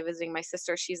Australia visiting my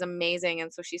sister. She's amazing.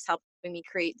 And so she's helping me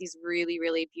create these really,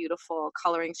 really beautiful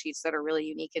coloring sheets that are really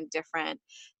unique and different,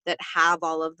 that have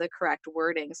all of the correct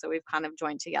wording. So we've kind of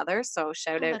joined together. So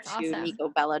shout Oh, out that's to awesome. Nico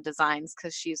Bella Designs,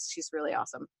 because she's really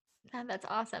awesome. Oh, that's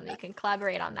awesome that you can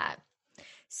collaborate on that.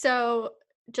 So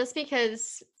just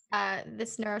because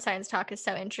this neuroscience talk is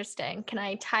so interesting, can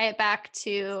I tie it back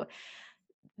to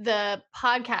the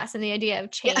podcast and the idea of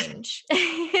Yeah. change?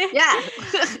 Yeah.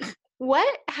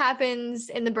 What happens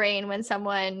in the brain when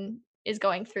someone is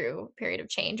going through a period of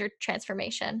change or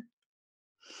transformation?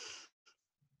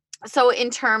 So in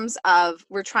terms of,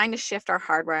 we're trying to shift our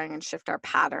hardwiring and shift our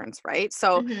patterns, right?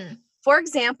 So Mhm. for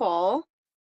example,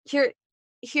 here's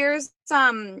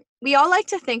we all like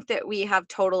to think that we have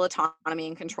total autonomy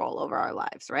and control over our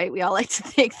lives, right? We all like to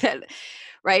think that,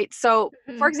 right? So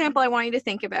for Mhm. example, I want you to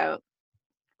think about,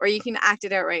 or you can act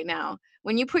it out right now.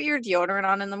 When you put your deodorant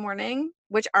on in the morning,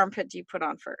 which armpit do you put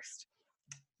on first?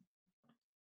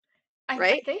 I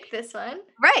Right? think this one.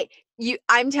 Right. You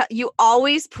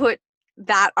always put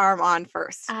that arm on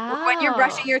first. When you're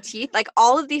brushing Oh, your teeth, like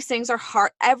all of these things are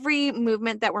hard. Every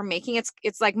movement that we're making,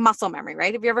 it's like muscle memory,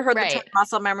 right? Have you ever heard the term right.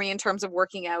 muscle memory in terms of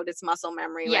working out? It's muscle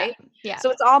memory, Yeah. right? Yeah.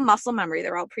 So it's all muscle memory.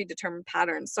 They're all predetermined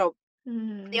patterns. So the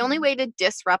Mhm. only way to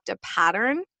disrupt a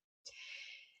pattern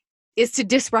is to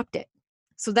disrupt it.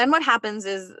 So then what happens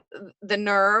is the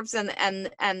nerves and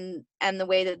the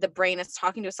way that the brain is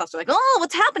talking to itself, so like, oh,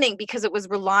 what's happening? Because it was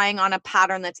relying on a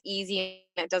pattern that's easy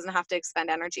and it doesn't have to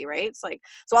expend energy, right? It's like,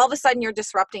 so all of a sudden you're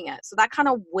disrupting it. So that kind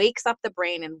of wakes up the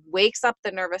brain and wakes up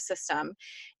the nervous system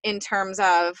in terms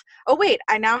of, oh wait,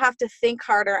 I now have to think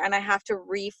harder and I have to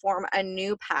reform a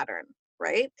new pattern,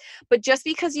 right? But just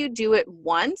because you do it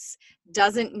once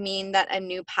doesn't mean that a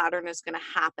new pattern is going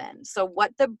to happen. So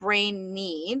what the brain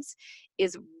needs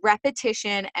is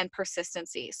repetition and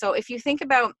persistency. So if you think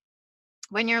about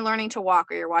when you're learning to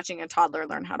walk or you're watching a toddler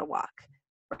learn how to walk,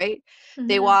 right?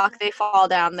 They Mhm. walk, they fall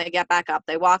down, they get back up.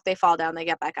 They walk, they fall down, they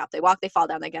get back up. They walk, they fall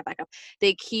down, they get back up.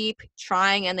 They keep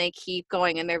trying and they keep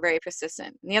going, and they're very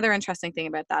persistent. And the other interesting thing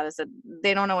about that is that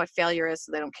they don't know what failure is,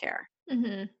 so they don't care.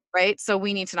 Mhm. right? So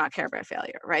we need to not care about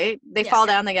failure, right? They Yeah. fall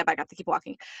down, they get back up, they keep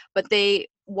walking, but they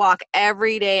walk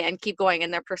every day and keep going,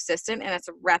 and they're persistent, and it's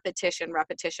a repetition,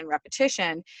 repetition,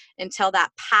 repetition until that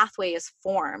pathway is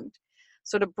formed.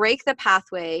 So to break the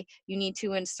pathway, you need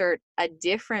to insert a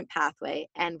different pathway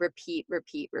and repeat,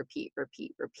 repeat, repeat,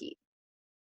 repeat, repeat.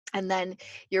 And then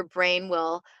your brain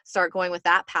will start going with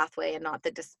that pathway and not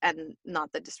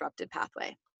the disrupted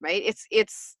pathway, right?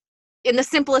 It's in the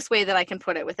simplest way that I can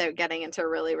put it without getting into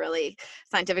really, really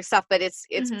scientific stuff, but it's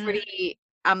Mhm. pretty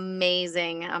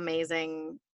amazing,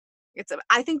 amazing.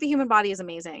 I think the human body is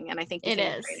amazing, and I think the It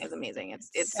human is. brain is amazing.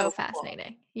 It's So so cool.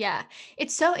 fascinating. Yeah.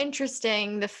 It's so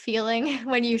interesting the feeling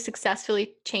when you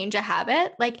successfully change a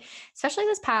habit. Like, especially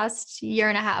this past year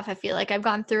and a half, I feel like I've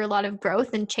gone through a lot of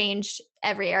growth and changed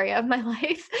every area of my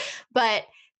life. But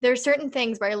there's certain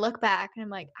things where I look back and I'm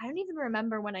like, I don't even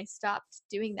remember when I stopped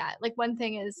doing that. Like, one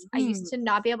thing is I used Mhm. to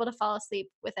not be able to fall asleep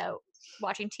without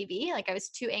watching TV. Like, I was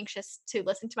too anxious to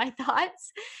listen to my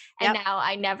thoughts. And Yep. now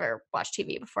I never watch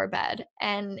TV before bed.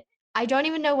 And I don't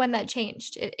even know when that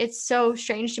changed. It's so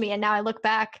strange to me. And now I look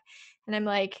back and I'm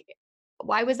like,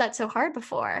 why was that so hard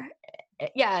before?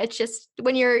 Yeah, it's just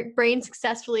when your brain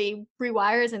successfully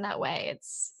rewires in that way,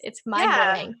 it's mind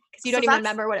Yeah. blowing because you So don't even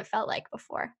remember what it felt like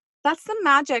before. that's the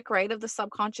magic, right, of the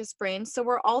subconscious brain. So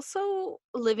we're also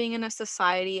living in a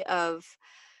society of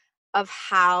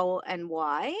how and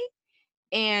why,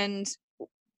 and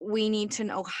we need to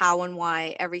know how and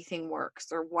why everything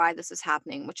works or why this is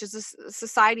happening, which is a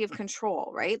society of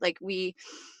control, right? Like we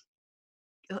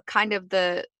kind of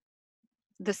the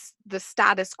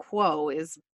status quo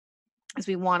is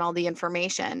we want all the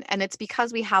information, and it's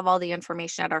because we have all the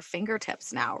information at our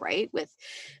fingertips now, right, with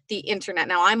the internet.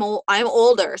 Now I'm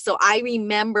older, so I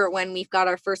remember when we've got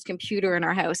our first computer in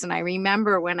our house, and I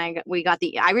remember when we got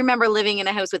I remember living in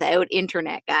a house without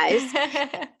internet, guys.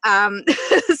 um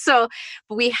so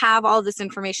but we have all this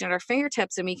information at our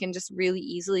fingertips, and we can just really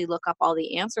easily look up all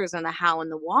the answers and the how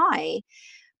and the why.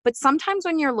 But sometimes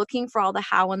when you're looking for all the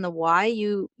how and the why,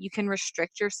 you can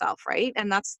restrict yourself, right?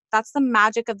 And that's the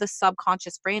magic of the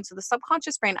subconscious brain. So the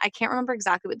subconscious brain, I can't remember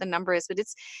exactly what the number is, but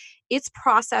it's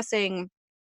processing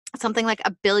something like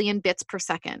a billion bits per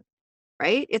second,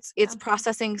 right? It's Wow.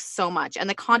 processing so much, and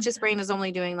the conscious Mhm. brain is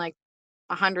only doing like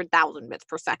 100,000 bits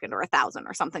per second or 1,000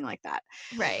 or something like that.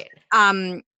 Right.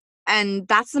 um and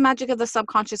that's the magic of the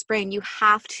subconscious brain. You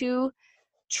have to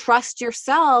trust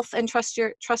yourself and trust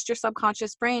your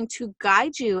subconscious brain to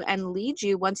guide you and lead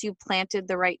you once you've planted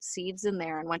the right seeds in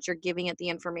there, and once you're giving it the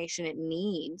information it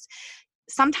needs.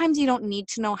 Sometimes you don't need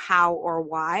to know how or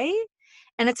why,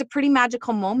 and it's a pretty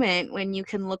magical moment when you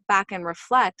can look back and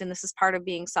reflect, and this is part of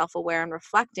being self-aware and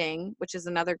reflecting, which is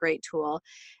another great tool,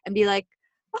 and be like,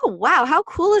 oh wow, how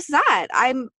cool is that?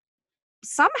 I'm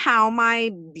somehow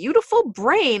my beautiful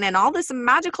brain and all this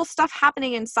magical stuff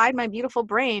happening inside my beautiful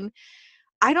brain,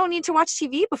 I don't need to watch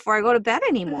TV before I go to bed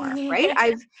anymore, right?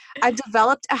 I've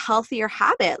developed a healthier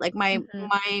habit. Like Mhm.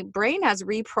 my brain has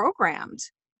reprogrammed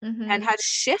and Mhm. has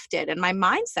shifted, and my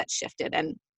mindset shifted.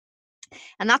 And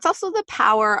that's also the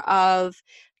power of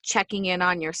checking in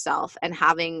on yourself and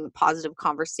having positive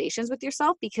conversations with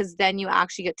yourself, because then you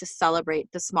actually get to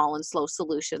celebrate the small and slow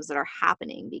solutions that are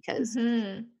happening, because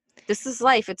Mhm. this is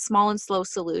life. It's small and slow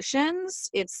solutions.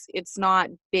 It's not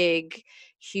big,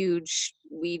 huge.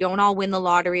 We don't all win the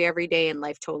lottery every day and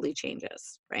life totally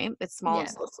changes, right? It's small and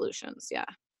Yeah. slow solutions. Yeah.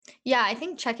 Yeah, I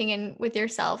think checking in with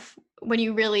yourself when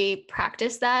you really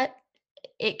practice that,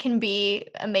 it can be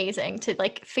amazing to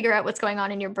like figure out what's going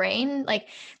on in your brain. Like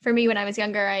for me, when I was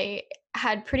younger, I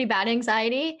had pretty bad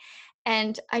anxiety.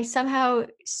 And I somehow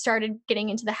started getting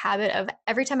into the habit of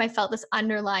every time I felt this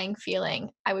underlying feeling,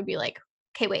 I would be like,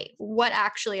 okay, wait, what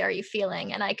actually are you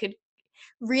feeling? And I could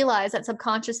realize that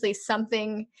subconsciously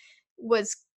something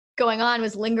was going on,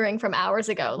 was lingering from hours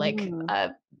ago. Like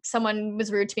Mm. someone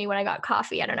was rude to me when I got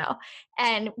coffee. I don't know.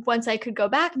 And once I could go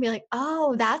back and be like,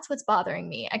 oh, that's what's bothering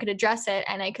me, I could address it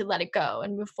and I could let it go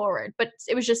and move forward. But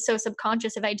it was just so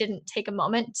subconscious. If I didn't take a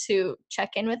moment to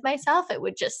check in with myself, it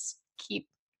would just keep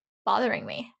bothering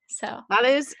me. So, That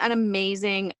is an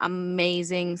amazing,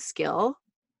 amazing skill.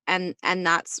 And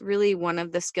that's really one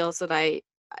of the skills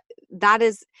that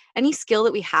is any skill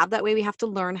that we have that way, we have to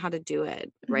learn how to do it,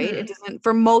 right? It mhm, doesn't,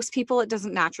 for most people, it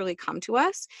doesn't naturally come to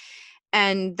us.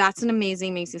 And that's an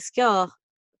amazing, amazing skill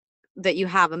that you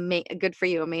have. Good for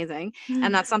you, amazing.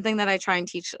 And that's something that I try and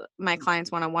teach my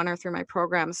clients one-on-one or through my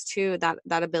programs too, that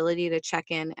ability to check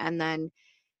in, and then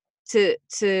to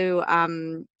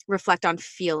reflect on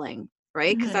feeling,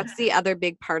 right? Because mhm, that's the other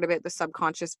big part of it. The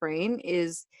subconscious brain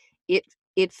is it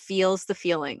it feels the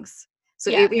feelings. So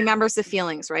Yeah. it remembers the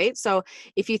feelings, right? So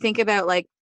if you think about like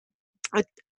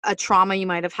a trauma you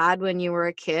might have had when you were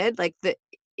a kid, like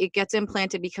it gets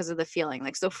implanted because of the feeling.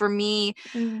 Like, so for me,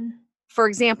 for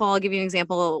example, I'll give you an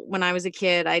example. When I was a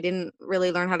kid, I didn't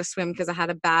really learn how to swim because I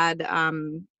had a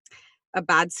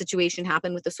bad situation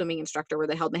happen with the swimming instructor where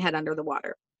they held my head under the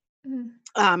water.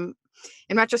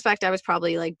 In retrospect, I was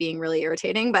probably like being really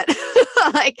irritating, but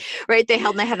like, right, they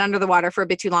held my head under the water for a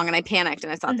bit too long and I panicked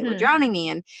and I thought they were drowning me.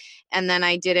 And then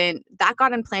that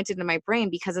got implanted in my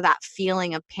brain because of that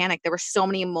feeling of panic. There were so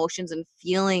many emotions and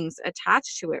feelings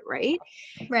attached to it. Right.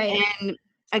 Right. And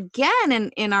again,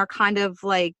 in our kind of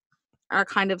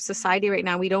society right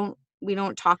now, we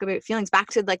don't talk about feelings. Back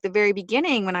to like the very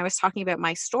beginning when I was talking about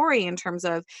my story in terms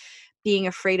of being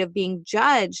afraid of being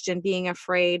judged and being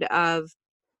afraid of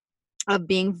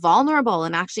being vulnerable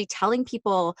and actually telling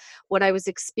people what I was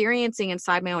experiencing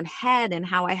inside my own head and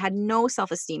how I had no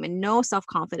self-esteem and no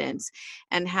self-confidence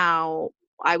and how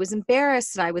I was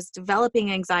embarrassed that I was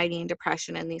developing anxiety and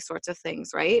depression and these sorts of things,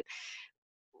 right?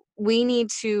 We need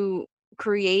to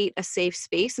create a safe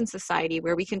space in society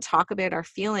where we can talk about our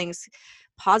feelings,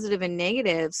 positive and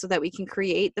negative, so that we can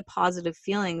create the positive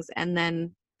feelings and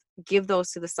then give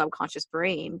those to the subconscious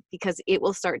brain, because it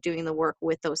will start doing the work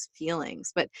with those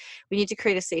feelings. But we need to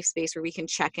create a safe space where we can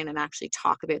check in and actually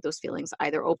talk about those feelings,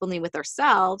 either openly with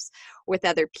ourselves or with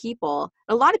other people.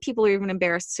 A lot of people are even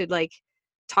embarrassed to like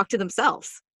talk to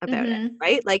themselves about it,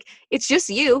 right? Like it's just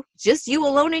you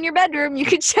alone in your bedroom. You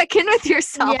can check in with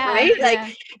yourself, right?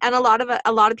 Like, and a lot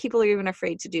of people are even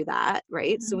afraid to do that,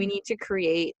 right? So we need to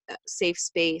create a safe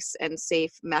space and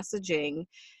safe messaging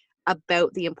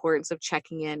about the importance of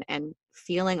checking in and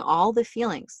feeling all the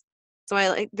feelings.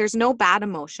 So there's no bad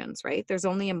emotions, right? There's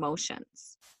only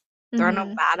emotions. There are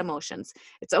no bad emotions.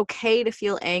 It's okay to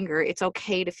feel anger. It's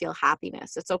okay to feel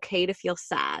happiness. It's okay to feel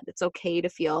sad. It's okay to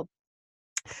feel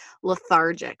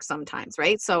lethargic sometimes,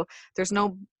 right? So there's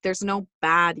no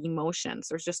bad emotions.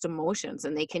 There's just emotions,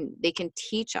 and they can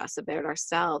teach us about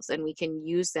ourselves, and we can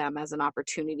use them as an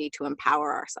opportunity to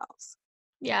empower ourselves.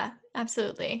 Yeah,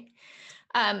 absolutely.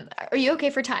 Are you okay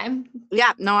for time?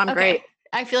 Yeah, no, I'm great.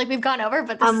 I feel like we've gone over,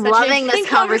 but this I'm is such loving an this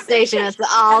conversation. It's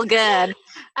all good.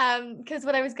 Because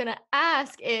what I was gonna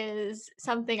ask is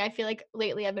something I feel like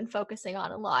lately I've been focusing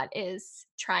on a lot is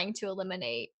trying to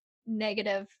eliminate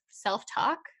negative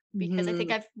self-talk, because I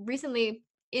think I've recently,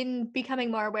 in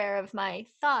becoming more aware of my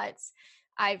thoughts,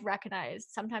 I've recognized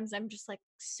sometimes I'm just like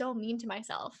so mean to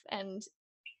myself and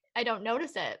I don't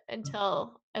notice it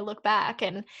until I look back.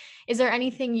 And is there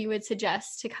anything you would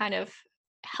suggest to kind of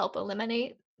help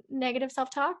eliminate negative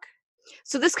self-talk?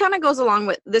 So this kind of goes along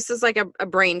with, this is like a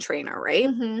brain trainer, right?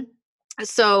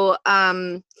 So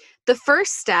the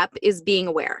first step is being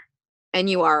aware, and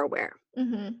you are aware,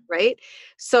 right?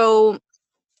 So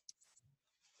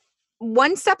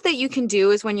one step that you can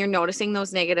do is when you're noticing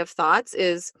those negative thoughts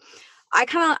is,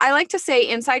 I like to say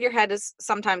inside your head is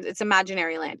sometimes it's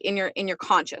imaginary land in your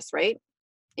conscious, right?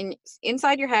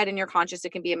 Inside your head, in your conscious,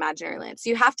 it can be imaginary land. So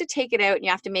you have to take it out and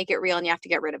you have to make it real and you have to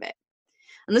get rid of it.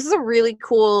 And this is a really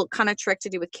cool kind of trick to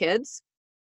do with kids.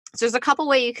 So there's a couple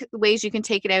ways you can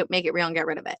take it out, make it real, and get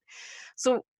rid of it.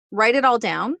 So write it all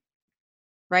down,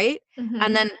 right?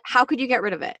 And then how could you get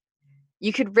rid of it?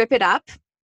 You could rip it up.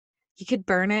 You could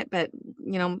burn it, but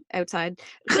outside.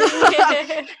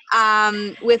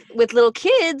 With little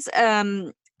kids,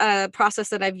 a process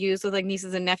that I've used with like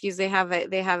nieces and nephews, they have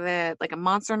a like a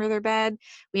monster under their bed.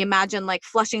 We imagine like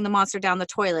flushing the monster down the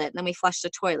toilet, and then we flush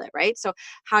the toilet, right? So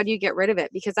how do you get rid of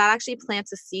it? Because that actually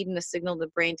plants a seed and a signal to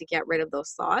the brain to get rid of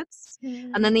those thoughts.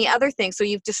 And then the other thing, so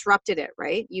you've disrupted it,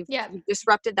 right? You've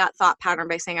disrupted that thought pattern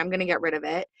by saying, I'm going to get rid of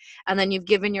it. And then you've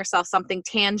given yourself something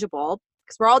tangible,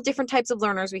 because we're all different types of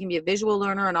learners. We can be a visual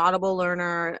learner, an audible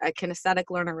learner, a kinesthetic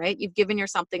learner, right? You've given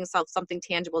yourself something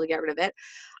tangible to get rid of it.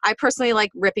 I personally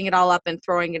like ripping it all up and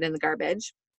throwing it in the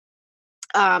garbage.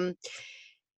 And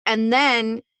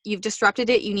then you've disrupted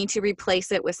it. You need to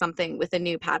replace it with a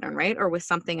new pattern, right? Or with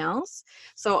something else.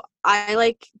 So I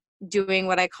like doing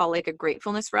what I call like a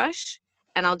gratefulness rush.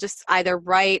 And I'll just either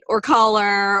write or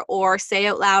color or say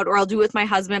out loud, or I'll do it with my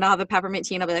husband. I'll have a peppermint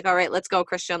tea and I'll be like, all right, let's go,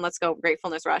 Christian, let's go,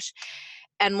 gratefulness rush.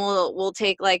 And we'll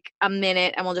take like a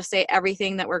minute and we'll just say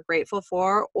everything that we're grateful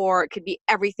for, or it could be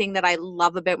everything that I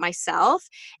love about myself.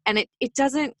 And it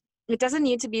doesn't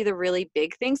need to be the really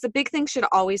big things. The big things should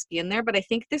always be in there. But I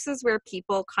think this is where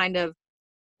people kind of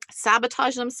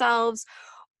sabotage themselves,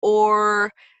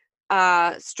 or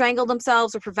strangle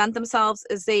themselves or prevent themselves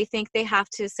is they think they have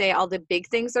to say all the big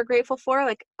things they're grateful for.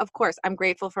 Like, of course, I'm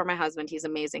grateful for my husband. He's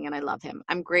amazing and I love him.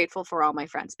 I'm grateful for all my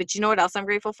friends. But you know what else I'm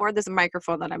grateful for? This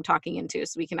microphone that I'm talking into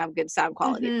so we can have good sound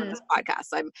quality for this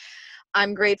podcast.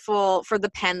 I'm grateful for the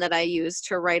pen that I use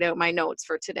to write out my notes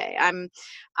for today.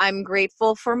 I'm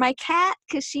grateful for my cat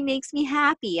because she makes me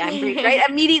happy. I'm great, right?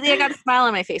 Immediately I got a smile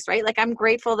on my face, right? Like I'm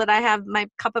grateful that I have my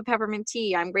cup of peppermint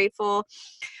tea. I'm grateful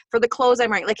for the clothes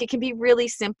I'm wearing. Like it can be really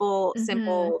simple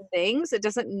things. It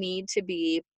doesn't need to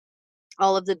be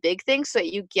all of the big things so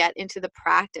that you get into the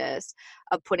practice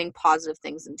of putting positive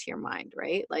things into your mind,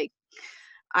 right? Like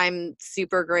I'm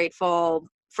super grateful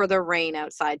for the rain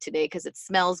outside today because it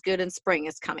smells good and spring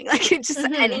is coming. Like it's just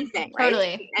anything, right?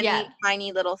 Totally. Any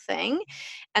tiny little thing.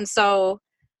 And so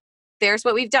there's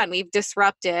what we've done. We've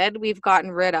disrupted, we've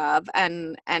gotten rid of,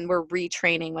 and we're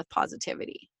retraining with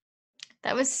positivity.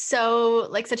 That was so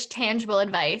like such tangible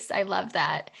advice. I love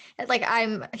that. Like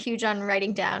I'm huge on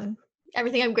writing down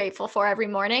everything I'm grateful for every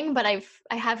morning, but I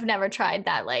have never tried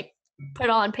that, like put it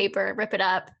all on paper, rip it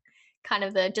up, kind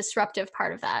of the disruptive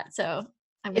part of that. So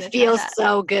I'm gonna it feels try that.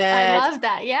 So good. I love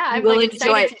that. Yeah, I'm will like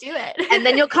enjoy excited to do it. And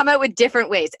then you'll come out with different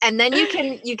ways. And then you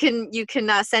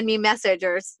can send me a message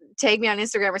or tag me on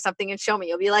Instagram or something and show me.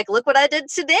 You'll be like, look what I did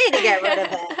today to get rid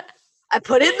of it. I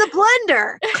put it in the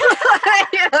blender.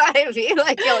 You know what I mean?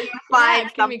 Like you'll find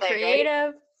something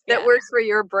creative, right? That works for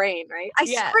your brain, right? I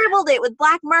scribbled it with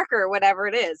black marker, whatever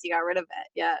it is. You got rid of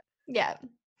it.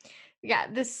 Yeah,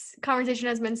 this conversation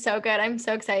has been so good. I'm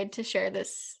so excited to share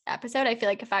this episode. I feel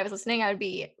like if I was listening, I would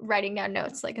be writing down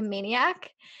notes like a maniac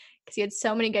because you had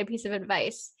so many good pieces of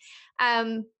advice. But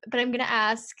I'm going to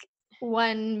ask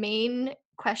one main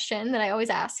question that I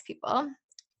always ask people.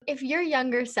 If your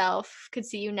younger self could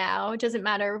see you now, it doesn't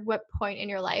matter what point in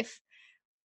your life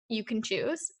you can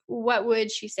choose, what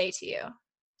would she say to you?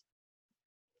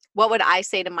 What would I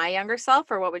say to my younger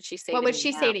self, or what would she say to me? What would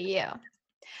she say to you?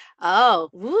 Oh,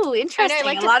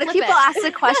 interesting. A lot of people ask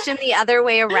the question the other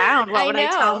way around. What would I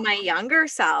tell my younger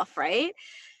self, right?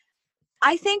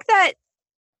 I think that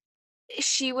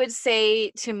she would say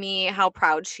to me how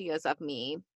proud she is of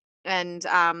me. And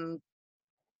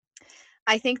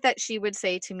I think that she would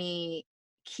say to me,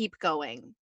 keep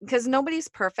going, because nobody's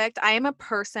perfect. I am a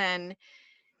person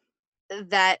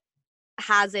that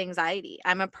has anxiety.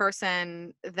 I'm a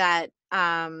person that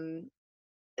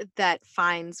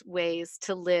finds ways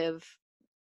to live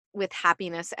with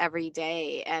happiness every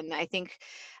day. And I think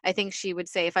she would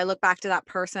say, if I look back to that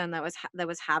person that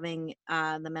was having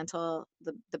the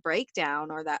breakdown,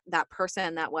 or that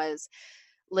person that was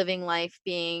living life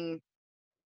being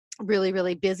really,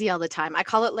 really busy all the time. I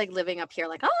call it like living up here,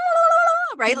 like,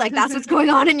 right? Like that's what's going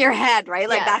on in your head, right?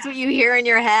 Like that's what you hear in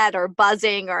your head, or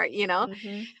buzzing, or, you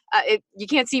you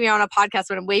can't see me on a podcast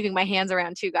when I'm waving my hands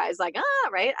around too, guys, like,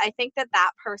 right? I think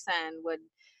that person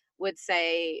would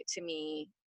say to me,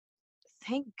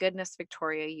 thank goodness,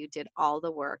 Victoria, you did all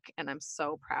the work and I'm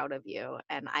so proud of you.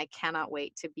 And I cannot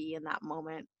wait to be in that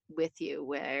moment with you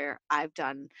where I've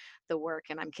done the work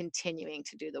and I'm continuing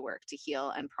to do the work to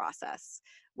heal and process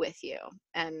with you.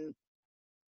 And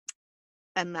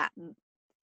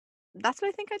that's what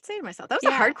I think I'd say to myself. That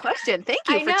was a hard question. Thank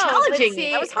you for challenging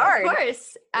me. That was hard. Of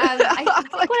course. I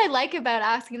think what I like about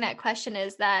asking that question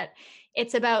is that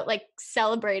it's about like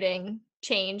celebrating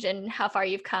change and how far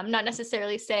you've come, not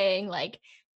necessarily saying like,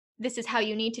 this is how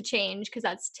you need to change, because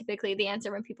that's typically the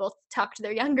answer when people talk to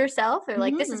their younger self. They're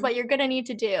like, this is what you're going to need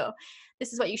to do.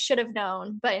 This is what you should have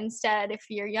known. But instead, if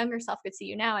your younger self could see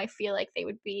you now, I feel like they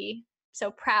would be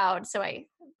so proud. So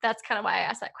that's kind of why I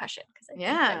asked that question, because I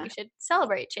think that we should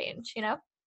celebrate change,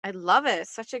 I love it.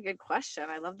 It's such a good question.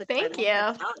 I love the Thank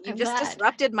you. You just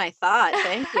disrupted my thought.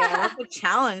 Thank you. I love the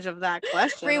challenge of that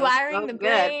question. Rewiring the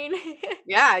brain.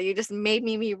 Yeah, you just made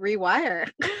me rewire.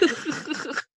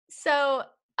 So,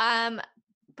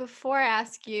 before I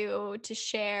ask you to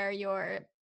share your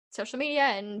social media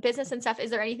and business and stuff,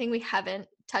 is there anything we haven't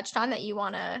touched on that you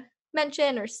want to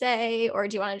mention or say, or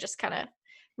do you want to just kind of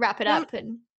wrap it up?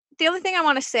 And the only thing I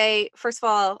want to say, first of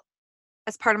all,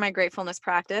 as part of my gratefulness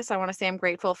practice, I want to say I'm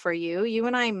grateful for you. You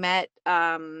and I met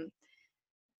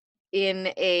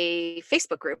in a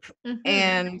Facebook group,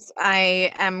 and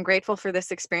I am grateful for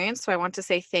this experience. So I want to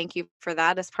say thank you for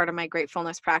that as part of my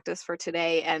gratefulness practice for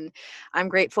today. And I'm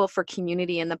grateful for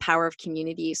community and the power of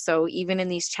community. So even in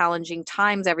these challenging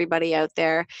times, everybody out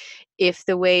there, if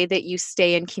the way that you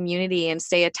stay in community and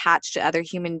stay attached to other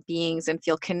human beings and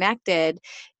feel connected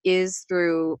is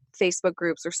through Facebook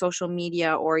groups or social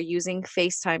media or using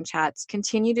FaceTime chats,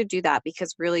 continue to do that,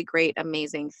 because really great,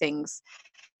 amazing things.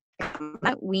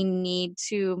 We need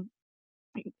to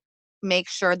make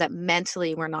sure that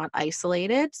mentally we're not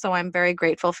isolated. So I'm very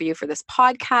grateful for you for this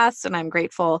podcast, and I'm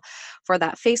grateful for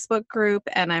that Facebook group,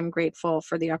 and I'm grateful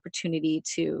for the opportunity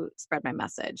to spread my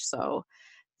message. So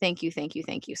thank you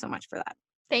so much for that.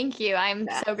 Thank you. I'm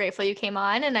so grateful you came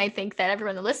on. And I think that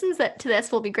everyone that listens to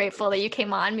this will be grateful that you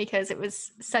came on, because it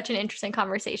was such an interesting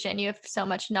conversation. You have so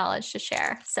much knowledge to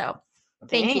share. So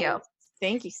thank you.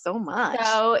 Thank you so much.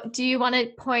 So do you want to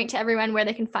point to everyone where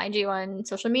they can find you on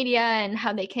social media and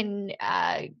how they can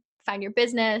find your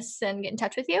business and get in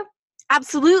touch with you?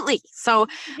 Absolutely. So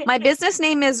my business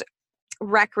name is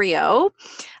Recreo.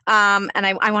 And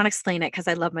I want to explain it because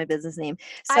I love my business name.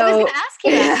 So I was going to ask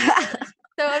you that.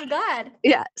 So I'm glad.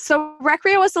 Yeah. So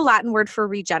Recreo is the Latin word for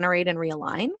regenerate and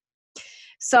realign.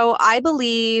 So I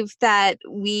believe that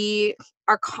we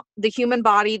are the human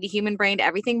body, the human brain,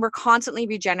 everything, we're constantly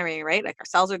regenerating, right? Like our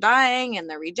cells are dying and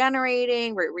they're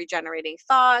regenerating. We're regenerating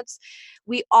thoughts.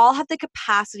 We all have the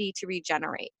capacity to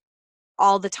regenerate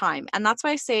all the time. And that's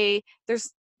why I say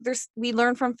we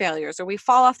learn from failures, or we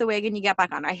fall off the wagon, you get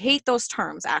back on. I hate those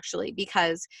terms actually,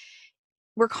 because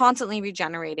we're constantly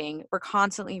regenerating. We're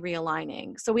constantly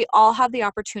realigning. So we all have the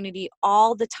opportunity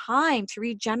all the time to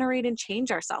regenerate and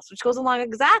change ourselves, which goes along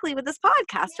exactly with this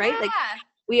podcast, right? Like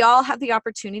we all have the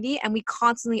opportunity, and we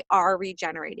constantly are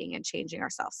regenerating and changing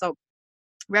ourselves. So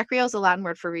Recreo is a Latin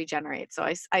word for regenerate. So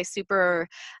I super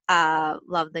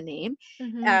love the name.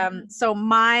 So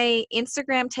my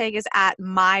Instagram tag is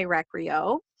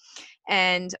 @myrecreo,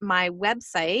 and my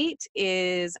website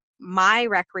is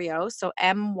myrecreo, so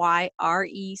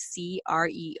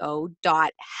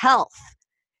myrecreo.health.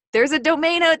 There's a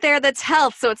domain out there that's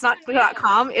health, so it's not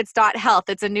 .com, it's .health.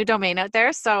 It's a new domain out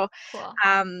there. So cool.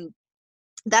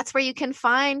 That's where you can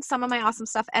find some of my awesome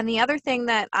stuff. And the other thing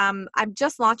that I'm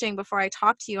just launching before I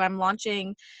talk to you, I'm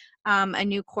launching a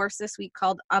new course this week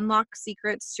called Unlock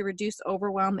Secrets to Reduce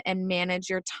Overwhelm and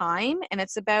Manage Your Time. And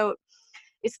it's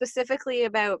specifically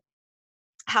about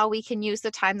how we can use the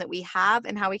time that we have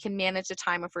and how we can manage the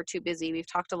time if we're too busy. We've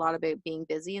talked a lot about being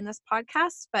busy in this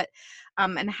podcast, but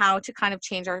and how to kind of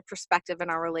change our perspective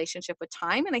and our relationship with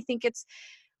time. And I think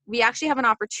we actually have an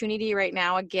opportunity right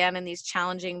now, again, in these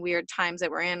challenging, weird times that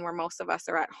we're in, where most of us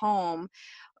are at home.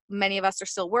 Many of us are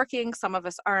still working, some of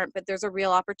us aren't, but there's a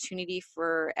real opportunity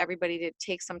for everybody to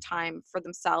take some time for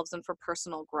themselves and for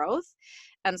personal growth.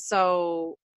 And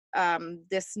so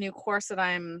this new course that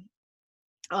I'm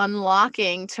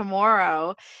unlocking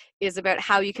tomorrow is about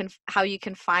how you can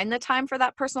find the time for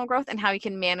that personal growth, and how you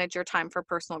can manage your time for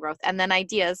personal growth. And then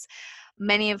ideas,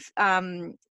 many of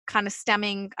kind of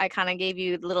stemming, I kind of gave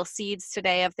you little seeds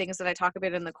today of things that I talk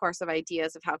about in the course, of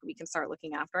ideas of how we can start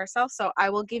looking after ourselves. So I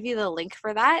will give you the link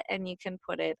for that, and you can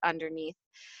put it underneath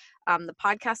the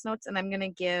podcast notes, and I'm going to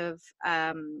give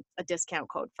a discount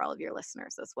code for all of your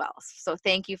listeners as well. So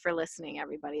thank you for listening,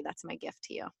 everybody. That's my gift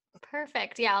to you.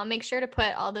 Perfect. Yeah, I'll make sure to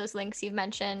put all those links you've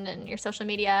mentioned and your social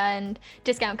media and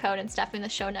discount code and stuff in the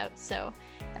show notes, so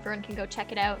everyone can go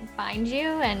check it out and find you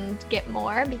and get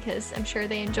more, because I'm sure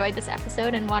they enjoyed this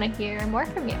episode and want to hear more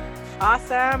from you.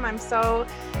 Awesome. I'm so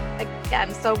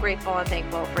grateful and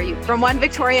thankful for you. From one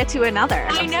Victoria to another.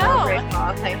 I know. So grateful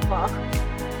and thankful.